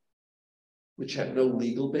criteria which have no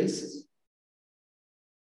legal basis.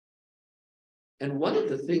 And one of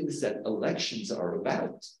the things that elections are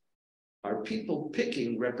about are people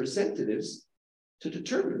picking representatives to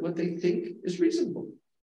determine what they think is reasonable.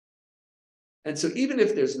 And so even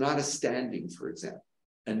if there's not a standing, for example,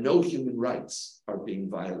 and no human rights are being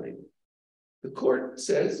violated, the court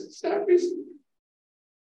says it's not reasonable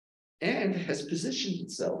and has positioned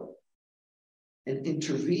itself and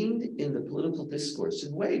intervened in the political discourse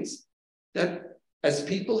in ways that, as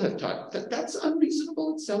people have taught, that's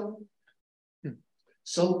unreasonable itself.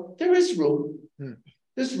 So there is room.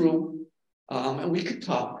 There's room, and we could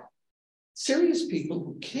talk. Serious people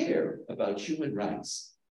who care about human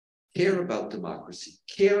rights, care about democracy,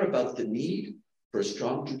 care about the need for a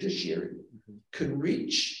strong judiciary, can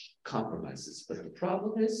reach compromises. But the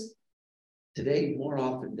problem is, today, more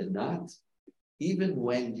often than not, even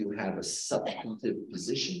when you have a substantive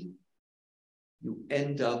position, you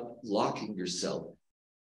end up locking yourself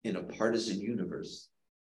in a partisan universe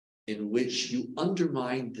in which you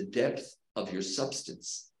undermine the depth of your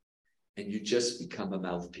substance and you just become a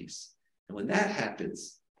mouthpiece. And when that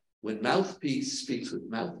happens, when mouthpiece speaks with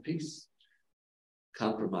mouthpiece,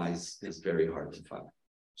 compromise is very hard to find.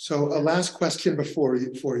 So a last question before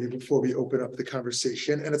we open up the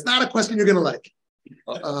conversation, and it's not a question you're going to like,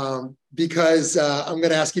 because I'm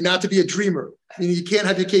going to ask you not to be a dreamer. I mean, you can't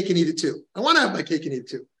have your cake and eat it too. I want to have my cake and eat it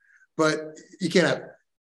too, but you can't have it.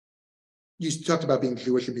 You talked about being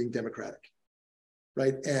Jewish and being democratic,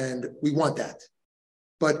 right? And we want that.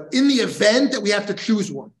 But in the event that we have to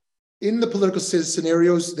choose one, in the political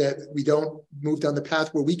scenarios that we don't move down the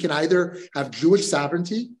path where we can either have Jewish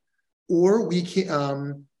sovereignty or we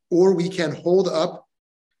can hold up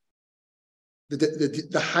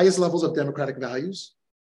the highest levels of democratic values,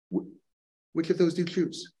 which of those do you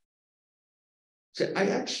choose? So I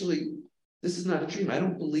actually This is not a dream. I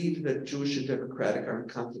don't believe that Jewish and democratic are in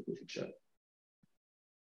conflict with each other.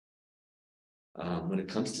 When it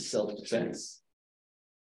comes to self-defense,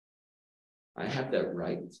 I have that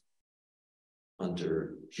right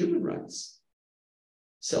under human rights.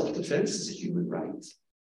 Self-defense is a human right.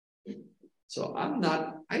 So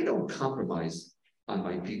I don't compromise on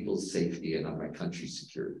my people's safety and on my country's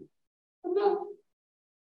security. I'm not.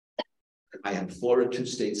 I am for a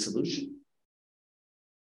two-state solution.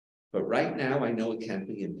 But right now, I know it can't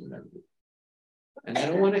be implemented. And I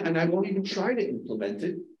don't want to, and I won't even try to implement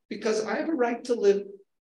it because I have a right to live.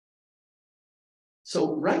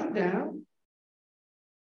 So right now,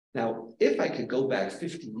 if I could go back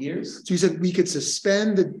 50 years. So you said we could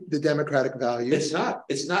suspend the democratic values. It's not,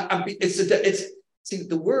 see,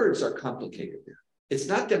 the words are complicated. It's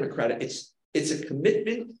not democratic, it's a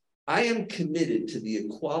commitment. I am committed to the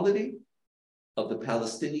equality of the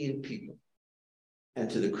Palestinian people and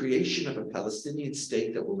to the creation of a Palestinian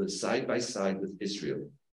state that will live side by side with Israel,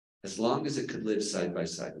 as long as it could live side by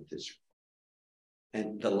side with Israel.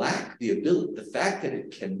 And the fact that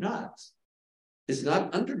it cannot is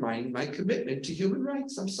not undermining my commitment to human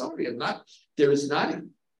rights. I'm sorry,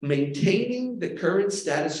 maintaining the current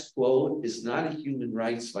status quo is not a human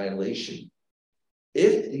rights violation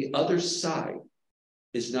if the other side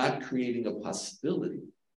is not creating a possibility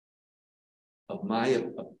of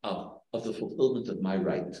the fulfillment of my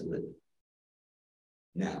right to live.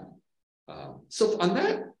 Now, so on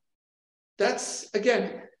that's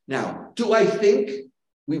again. Now, do I think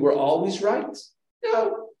we were always right?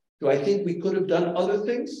 No. Do I think we could have done other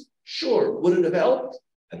things? Sure. Would it have helped?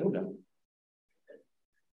 I don't know.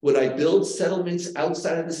 Would I build settlements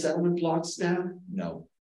outside of the settlement blocks now? No.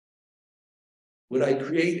 Would I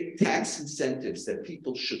create tax incentives that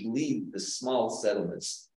people should leave the small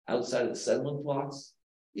settlements outside of the settlement blocks?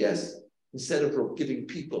 Yes. Instead of giving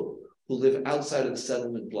people who live outside of the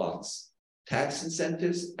settlement blocks tax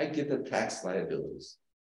incentives, I give them tax liabilities.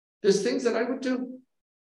 There's things that I would do.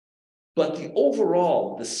 But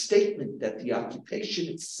the statement that the occupation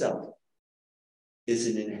itself is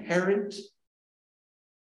an inherent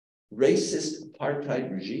racist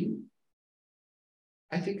apartheid regime,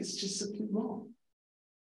 I think it's just simply wrong.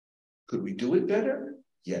 Could we do it better?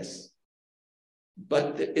 Yes.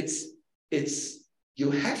 But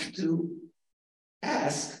you have to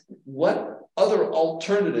ask what other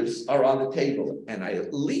alternatives are on the table. And I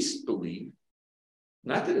at least believe,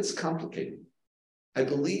 not that it's complicated, I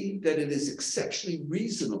believe that it is exceptionally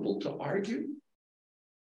reasonable to argue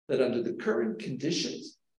that under the current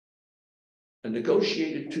conditions, a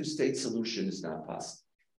negotiated two-state solution is not possible.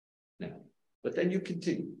 Now, but then you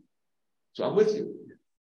continue. So I'm with you.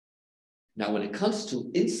 Now, when it comes to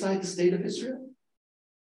inside the state of Israel,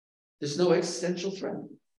 there's no existential threat.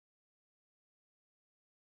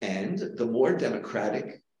 And the more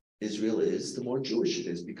democratic Israel is, the more Jewish it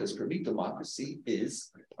is, because for me, democracy is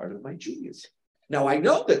part of my Judaism. Now, I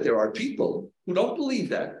know that there are people who don't believe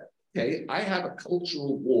that. Okay, I have a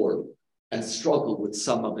cultural war and struggle with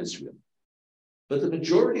some of Israel. But the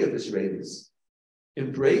majority of Israelis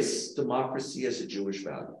embrace democracy as a Jewish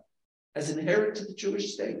value, as inherent to the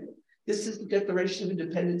Jewish state. This is the Declaration of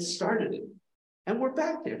Independence started it. And we're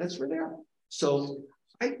back there. That's where they are. So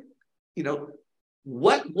I'm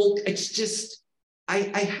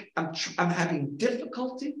having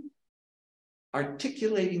difficulty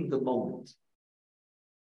articulating the moment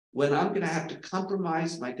when I'm going to have to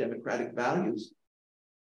compromise my democratic values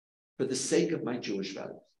for the sake of my Jewish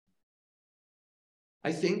values.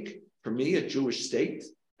 I think, for me, a Jewish state,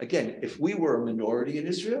 again, if we were a minority in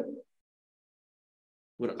Israel,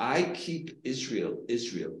 would I keep Israel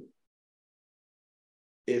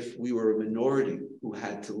if we were a minority who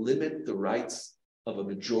had to limit the rights of a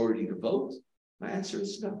majority to vote? My answer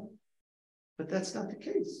is no. But that's not the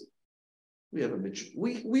case.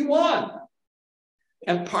 We won.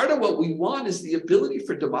 And part of what we want is the ability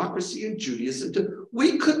for democracy and Judaism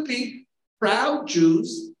we could be proud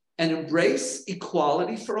Jews and embrace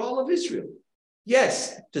equality for all of Israel.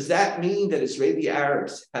 Yes, does that mean that Israeli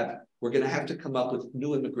Arabs we're going to have to come up with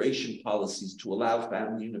new immigration policies to allow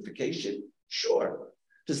family unification? Sure.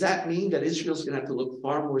 Does that mean that Israel's going to have to look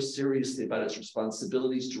far more seriously about its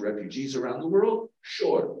responsibilities to refugees around the world?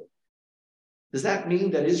 Sure. Does that mean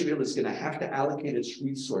that Israel is going to have to allocate its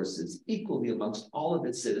resources equally amongst all of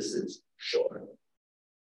its citizens? Sure.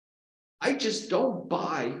 I just don't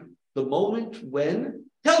buy the moment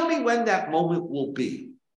tell me when that moment will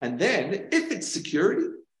be. And then if it's security,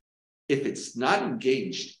 if it's not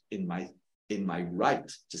engaged in my right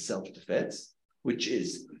to self-defense, which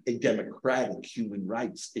is a democratic human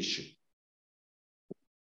rights issue,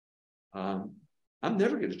 I'm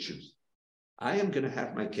never going to choose. I am going to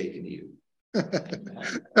have my cake and eat it.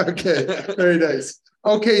 Okay, very nice.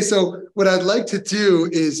 Okay, so what I'd like to do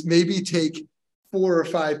is maybe take 4 or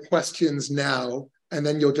 5 questions now, and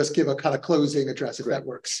then you'll just give a kind of closing address if that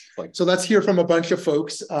works. Fine. So let's hear from a bunch of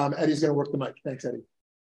folks. Eddie's going to work the mic. Thanks, Eddie.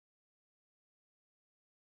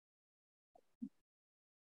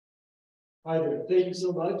 Hi there, thank you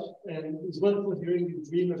so much. And it was wonderful hearing you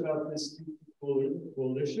dream about this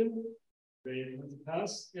coalition ready to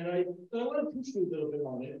pass. And I want to push you a little bit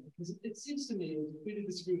on it, because it seems to me, and completely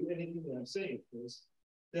disagree with anything that I'm saying, of course,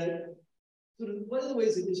 that sort of one of the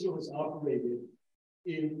ways that Israel has operated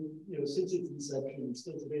in, since its inception and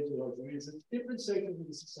still today to a large degree, is that different sections of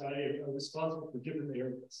the society are responsible for different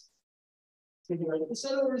areas. So, the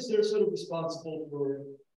settlers, they're sort of responsible for,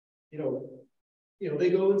 they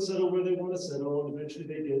go and settle where they want to settle, and eventually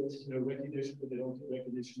they get, recognition, but they don't get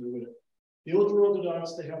recognition or whatever. The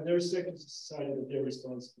ultra-Orthodox, they have their sections of society that they're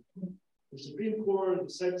responsible for. The Supreme Court, the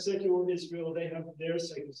secular Israel, they have their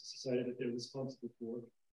sections of society that they're responsible for.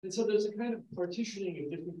 And so there's a kind of partitioning of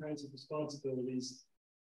different kinds of responsibilities.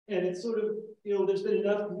 And it's sort of, there's been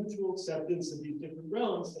enough mutual acceptance of these different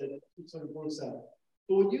realms that it sort of works out.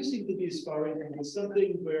 But what you seem to be aspiring to is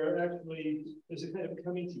something where actually there's a kind of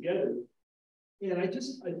coming together. And I'd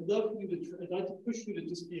like to push you to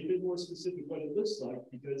just be a bit more specific what it looks like,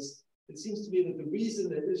 because it seems to me that the reason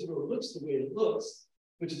that Israel looks the way it looks,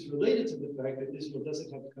 which is related to the fact that Israel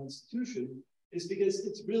doesn't have a constitution, is because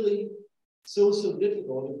it's really so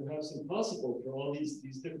difficult and perhaps impossible for all these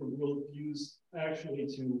different worldviews actually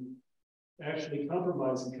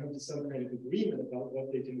compromise and come to some kind of agreement about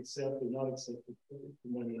what they can accept or not accept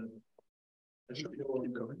from one another.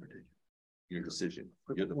 Your decision.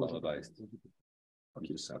 You're the Baladais.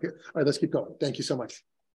 Okay. All right, let's keep going. Thank you so much.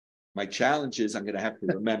 My challenge is I'm going to have to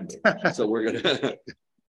remember. So we're going to.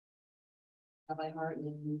 Rabbi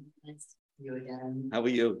Hartman, nice to see you again. How are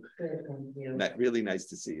you? Good, thank you. Really nice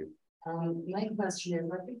to see you. My question is,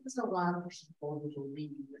 I think there's a lot of people who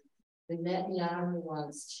believe that Netanyahu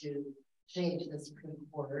wants to change the Supreme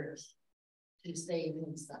Court to save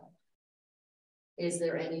himself. Is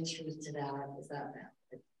there any truth to that? Is that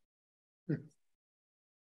valid?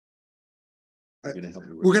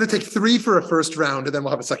 We're going to take 3 for a first round, and then we'll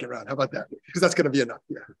have a second round. How about that? Because that's going to be enough.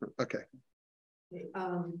 Yeah. Okay.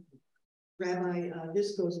 Rabbi,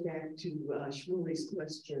 this goes back to Shmuli's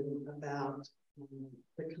question about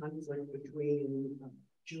the conflict between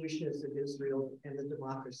Jewishness of Israel and the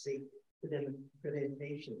democracy within the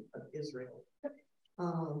nation of Israel.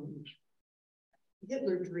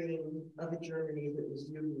 Hitler dreamed of a Germany that was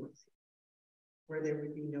numerous, where there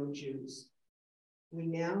would be no Jews. We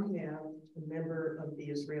now have a member of the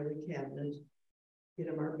Israeli cabinet,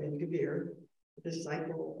 Itamar Ben-Gvir, the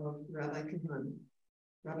disciple of Rabbi Kahane.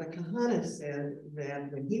 Rabbi Kahane said that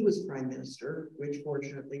when he was prime minister, which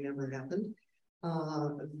fortunately never happened,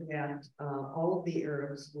 that all of the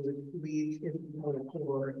Arabs would leave Israel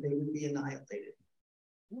or they would be annihilated.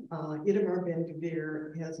 Itamar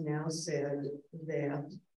Ben-Gvir has now said that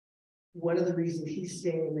one of the reasons he's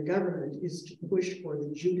staying in the government is to push for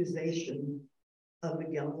the Judaization of the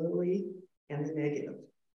Galilee and the Negev.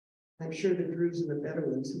 I'm sure the Druze and the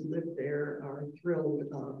Bedouins who live there are thrilled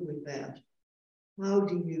with that. How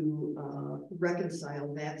do you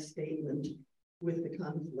reconcile that statement with the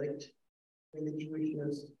conflict in the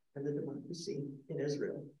Jewishness and the democracy in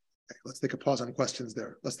Israel? Okay, let's take a pause on questions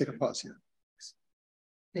there. Let's take a pause here.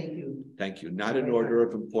 Thank you. Thank you. Not in order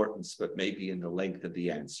of importance, but maybe in the length of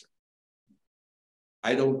the answer.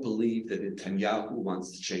 I don't believe that Netanyahu wants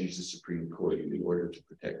to change the Supreme Court in order to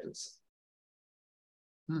protect himself.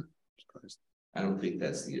 I don't think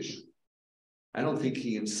that's the issue. I don't think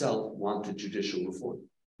he himself wanted judicial reform.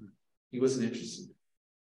 He wasn't interested.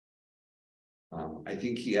 I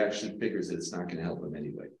think he actually figures that it's not going to help him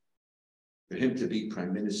anyway. For him to be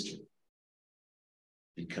prime minister,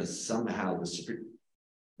 because somehow the Supreme,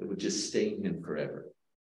 it would just stain him forever.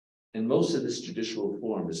 And most of this judicial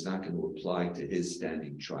reform is not going to apply to his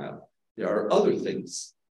standing trial. There are other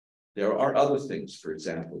things. There are other things, for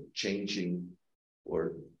example, changing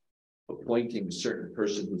or appointing a certain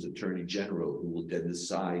person who's attorney general who will then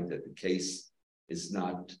decide that the case is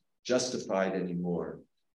not justified anymore.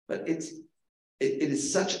 But it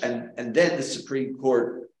is such, and then the Supreme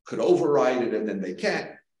Court could override it and then they can't.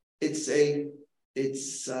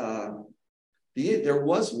 There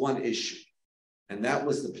was one issue, and that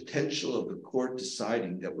was the potential of the court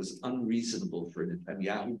deciding that was unreasonable for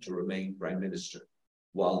Netanyahu to remain prime minister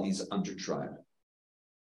while he's under trial.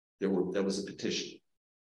 There was a petition,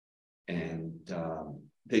 and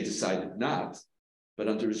they decided not. But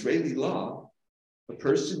under Israeli law, a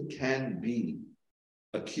person can be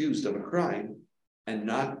accused of a crime and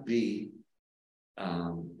not be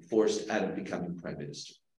forced out of becoming prime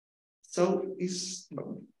minister. So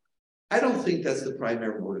I don't think that's the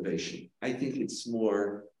primary motivation. I think it's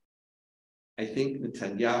more, I think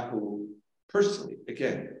Netanyahu personally,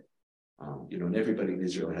 again, and everybody in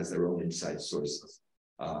Israel has their own inside sources,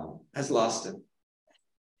 has lost him.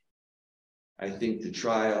 I think the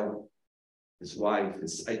trial, his wife,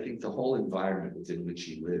 I think the whole environment within which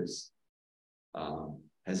he lives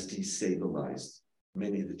has destabilized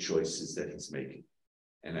many of the choices that he's making.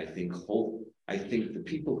 And I think the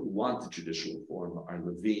people who want the judicial reform are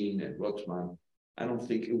Levine and Rotman. I don't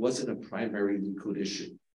think it wasn't a primary Likud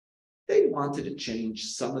issue. They wanted to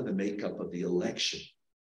change some of the makeup of the election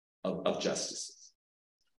of justices.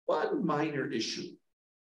 One minor issue,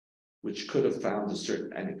 which could have found a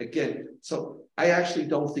certain, and again, so I actually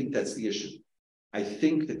don't think that's the issue. I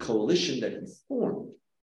think the coalition that he formed,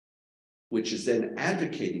 which is then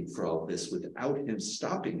advocating for all this without him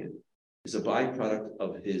stopping it, is a byproduct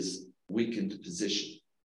of his weakened position.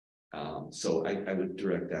 So I would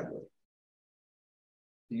direct that way.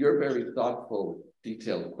 Your very thoughtful,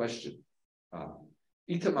 detailed question.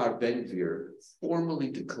 Itamar Ben-Gvir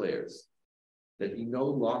formally declares that he no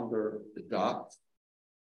longer adopts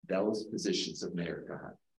those positions of Meir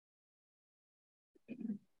Kahane.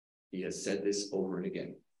 He has said this over and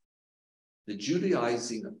again. The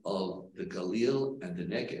Judaizing of the Galil and the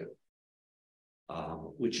Negev,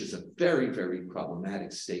 which is a very, very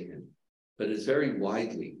problematic statement, but is very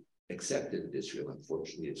widely accepted in Israel,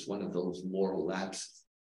 unfortunately. It's one of those moral lapses.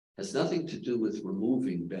 It has nothing to do with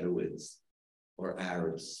removing Bedouins or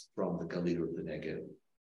Arabs from the Galil or the Negev.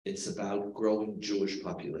 It's about growing Jewish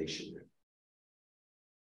population there.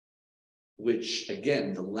 Which,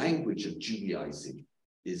 again, the language of Judaizing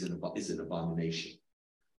is an abomination.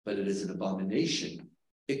 But it is an abomination.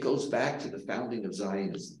 It goes back to the founding of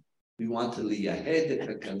Zionism. We want to liyahed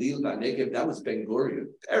et Galil v'Negev. That was Ben Gurion.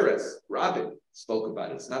 Peres, Rabin spoke about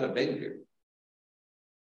it. It's not a Ben-Gvir.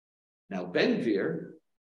 Now, Ben-Gvir,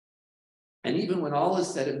 and even when all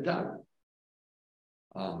is said and done,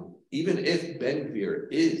 even if Ben-Gvir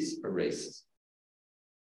is a racist,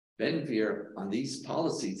 Ben-Gvir on these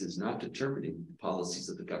policies is not determining the policies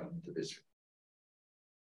of the government of Israel.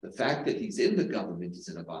 The fact that he's in the government is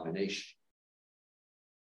an abomination,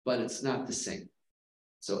 but it's not the same.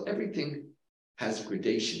 So everything has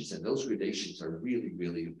gradations, and those gradations are really,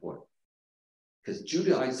 really important. Because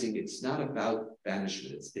Judaizing, it's not about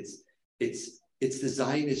banishment. It's the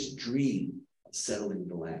Zionist dream of settling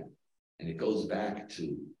the land, and it goes back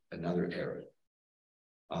to another era.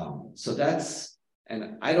 So that's,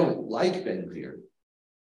 and I don't like Ben-Gvir,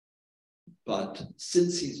 but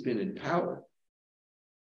since he's been in power,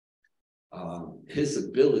 his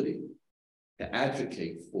ability to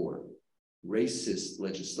advocate for racist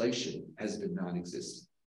legislation has been non-existent.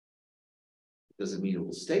 It doesn't mean it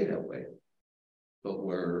will stay that way, but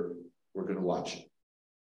we're going to watch it.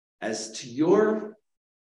 As to your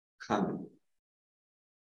comment,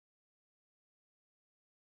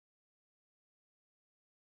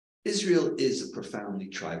 Israel is a profoundly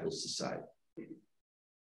tribal society.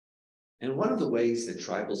 And one of the ways that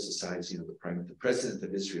tribal societies, the president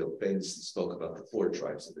of Israel famously spoke about the 4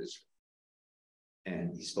 tribes of Israel.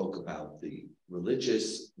 And he spoke about the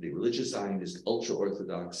religious Zionist,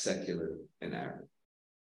 ultra-Orthodox, secular, and Arab.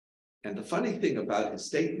 And the funny thing about his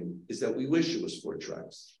statement is that we wish it was 4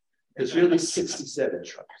 tribes. There's really 67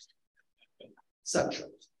 tribes,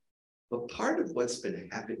 sub-tribes. But part of what's been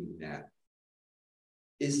happening now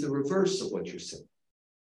is the reverse of what you're saying,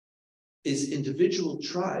 is individual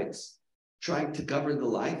tribes trying to govern the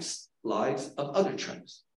lives of other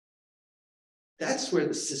tribes. That's where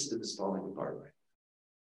the system is falling apart right now.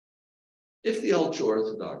 If the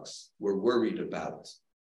ultra-Orthodox were worried about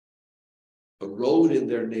a road in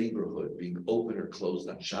their neighborhood being open or closed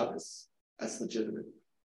on Shabbos, that's legitimate.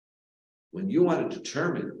 When you want to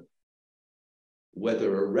determine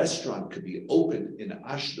whether a restaurant could be open in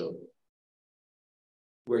Ashdod,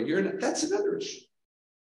 where you're not, that's another issue.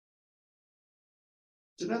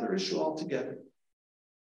 It's another issue altogether.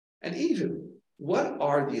 And even, what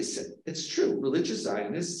are the, it's true, religious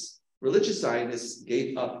Zionists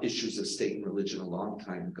gave up issues of state and religion a long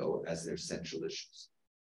time ago as their central issues.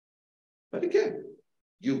 But again,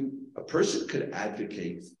 a person could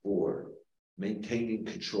advocate for maintaining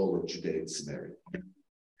control of Judea and Samaria.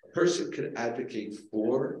 A person could advocate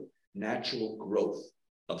for natural growth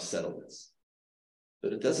of settlements.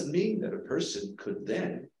 But it doesn't mean that a person could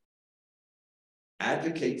then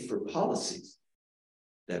advocate for policies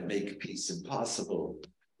that make peace impossible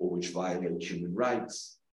or which violate human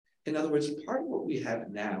rights. In other words, part of what we have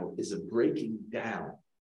now is a breaking down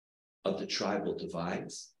of the tribal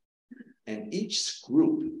divides. And each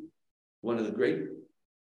group, one of the great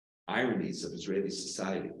ironies of Israeli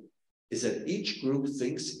society, is that each group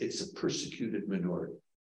thinks it's a persecuted minority.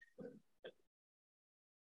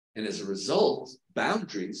 And as a result,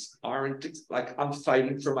 boundaries aren't like I'm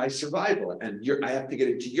fighting for my survival and I have to get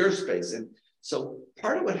into your space. And so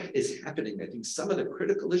part of what is happening, I think some of the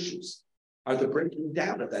critical issues are the breaking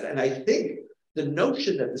down of that. And I think the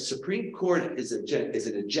notion that the Supreme Court is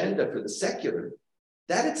an agenda for the secular,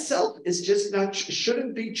 that itself is just not,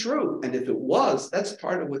 shouldn't be true. And if it was, that's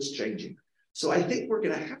part of what's changing. So I think we're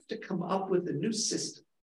going to have to come up with a new system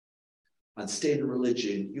on state and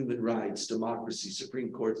religion, human rights, democracy,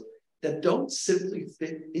 Supreme Courts, that don't simply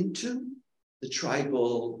fit into the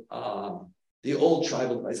tribal, the old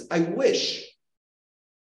tribal device. I wish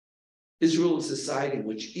Israel was a society in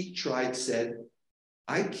which each tribe said,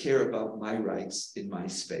 I care about my rights in my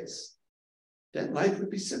space. Then life would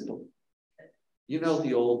be simple. You know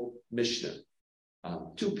the old Mishnah,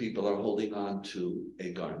 two people are holding on to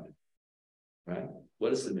a garment, right? What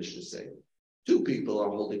does the Mishnah say? Two people are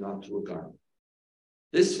holding on to a garment.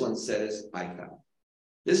 This one says, I found.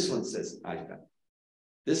 This one says, I found.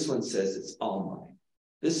 This one says, it's all mine.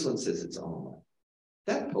 This one says, it's all mine.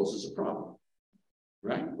 That poses a problem,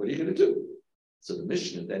 right? What are you going to do? So the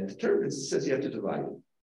Mishnah then determines, it says you have to divide it.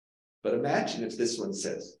 But imagine if this one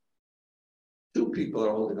says, two people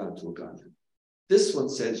are holding on to a garment. This one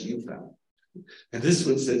says, you found. And this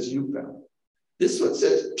one says, you found. This one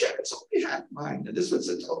says, yeah, it's only half mine. And this one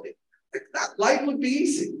says, okay. That life would be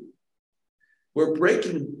easy. We're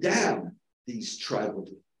breaking down these tribal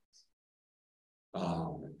divisions.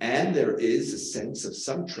 And there is a sense of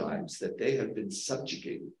some tribes that they have been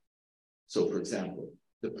subjugated. So, for example,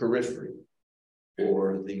 the periphery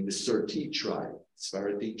or the Masurti tribe,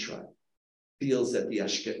 Sephardi tribe, feels that the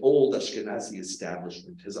old Ashkenazi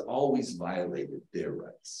establishment has always violated their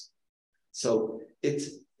rights. So it's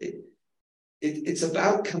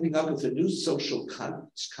about coming up with a new social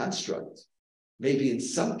construct, maybe in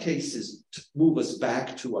some cases to move us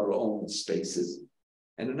back to our own spaces,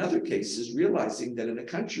 and in other cases realizing that in a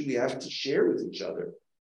country we have to share with each other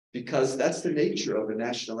because that's the nature of a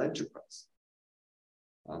national enterprise.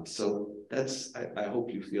 So that's, I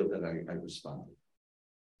hope you feel that I responded.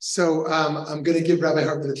 So I'm going to give Rabbi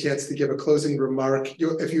Hartman a chance to give a closing remark.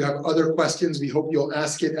 If you have other questions, we hope you'll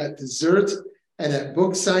ask it at dessert and at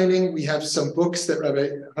book signing. We have some books that Rabbi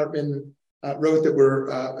Hartman wrote that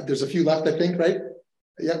were, there's a few left, I think, right?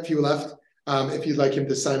 Yeah, a few left. If you'd like him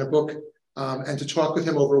to sign a book and to talk with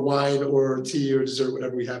him over wine or tea or dessert,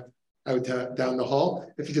 whatever we have out down the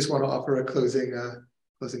hall. If you just want to offer a closing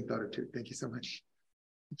thought or two. Thank you so much.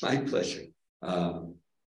 My pleasure.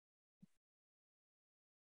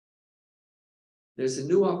 There's a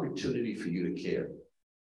new opportunity for you to care.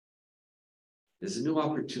 There's a new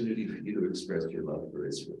opportunity for you to express your love for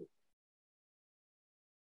Israel.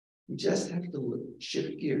 You just have to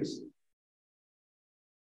shift gears.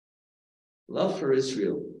 Love for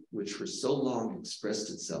Israel, which for so long expressed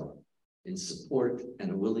itself in support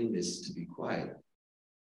and a willingness to be quiet.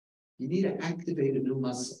 You need to activate a new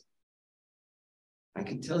muscle. I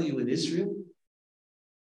can tell you in Israel,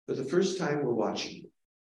 for the first time, we're watching you.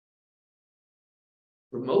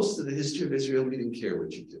 For most of the history of Israel, we didn't care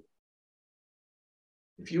what you did.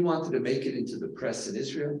 If you wanted to make it into the press in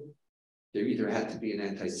Israel, there either had to be an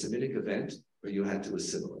anti-Semitic event or you had to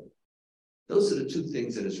assimilate. Those are the two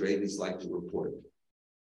things that Israelis like to report.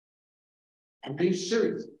 I'm being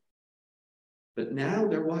serious. But now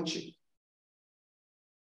they're watching.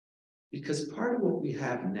 Because part of what we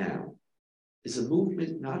have now is a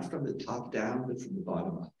movement not from the top down, but from the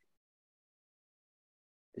bottom up.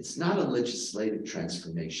 It's not a legislative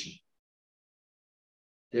transformation.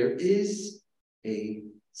 There is a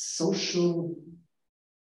social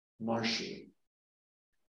marshalling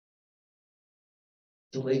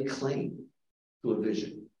to lay claim to a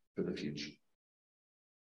vision for the future.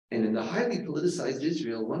 And in the highly politicized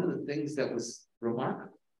Israel, one of the things that was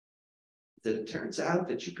remarkable, that it turns out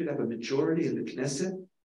that you could have a majority in the Knesset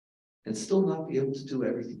and still not be able to do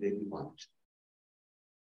everything that you want.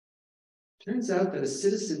 Turns out that a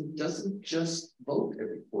citizen doesn't just vote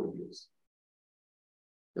every 4 years,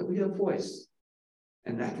 that we have voice,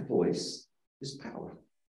 and that voice is power.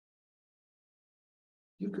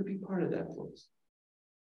 You could be part of that voice.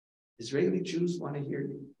 Israeli Jews want to hear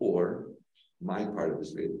you, or my part of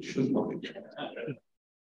Israeli Jews want to hear you.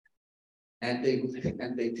 And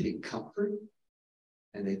they take comfort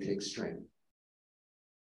and they take strength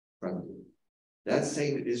from you. That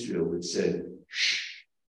same Israel which said, shh,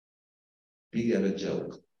 be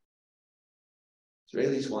evangelical.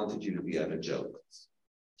 Israelis wanted you to be evangelicals.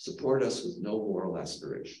 support us with no moral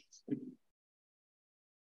aspirations.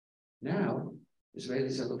 Now,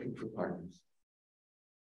 Israelis are looking for partners.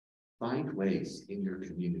 Find ways in your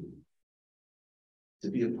community to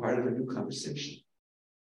be a part of a new conversation.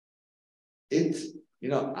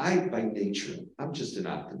 I, by nature, I'm just an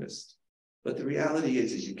optimist. But the reality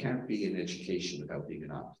is you can't be in education without being an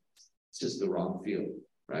optimist. It's just the wrong field,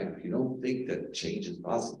 right? If you don't think that change is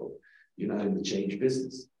possible, you're not in the change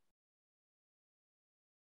business.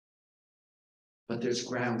 But there's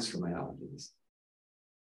grounds for my optimism.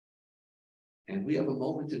 And we have a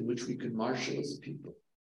moment in which we can marshal as a people.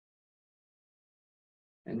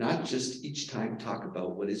 And not just each time talk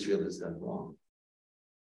about what Israel has done wrong,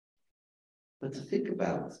 but to think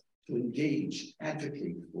about, to engage,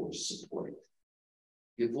 advocate for, support,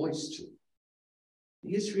 give voice to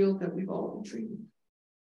the Israel that we've all been dreaming.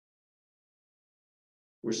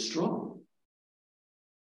 We're strong.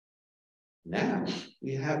 Now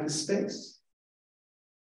we have the space.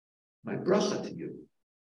 My bracha to you.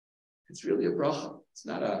 It's really a bracha. It's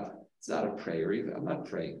not a prayer even. I'm not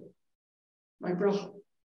praying. My bracha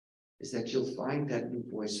is that you'll find that new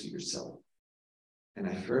voice for yourself. And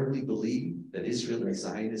I firmly believe that Israel and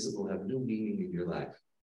Zionism will have new meaning in your life.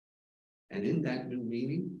 And in that new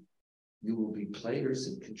meaning, you will be players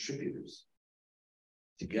and contributors,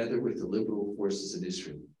 together with the liberal forces in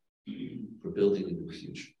Israel, for building a new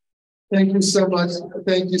future. Thank you so much.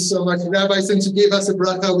 Thank you so much. Rabbi, since you gave us a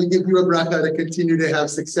bracha, we give you a bracha to continue to have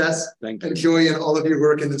success and joy in all of your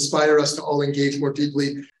work and inspire us to all engage more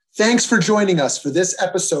deeply. Thanks for joining us for this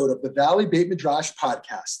episode of the Valley Beit Midrash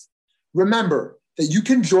podcast. Remember that you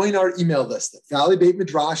can join our email list at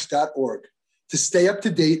valleybeitmidrash.org to stay up to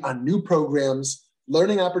date on new programs,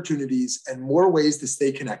 learning opportunities, and more ways to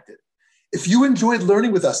stay connected. If you enjoyed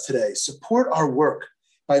learning with us today, support our work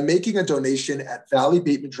by making a donation at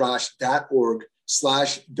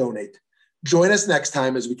valleybeitmidrash.org/donate. Join us next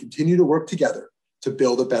time as we continue to work together to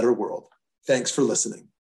build a better world. Thanks for listening.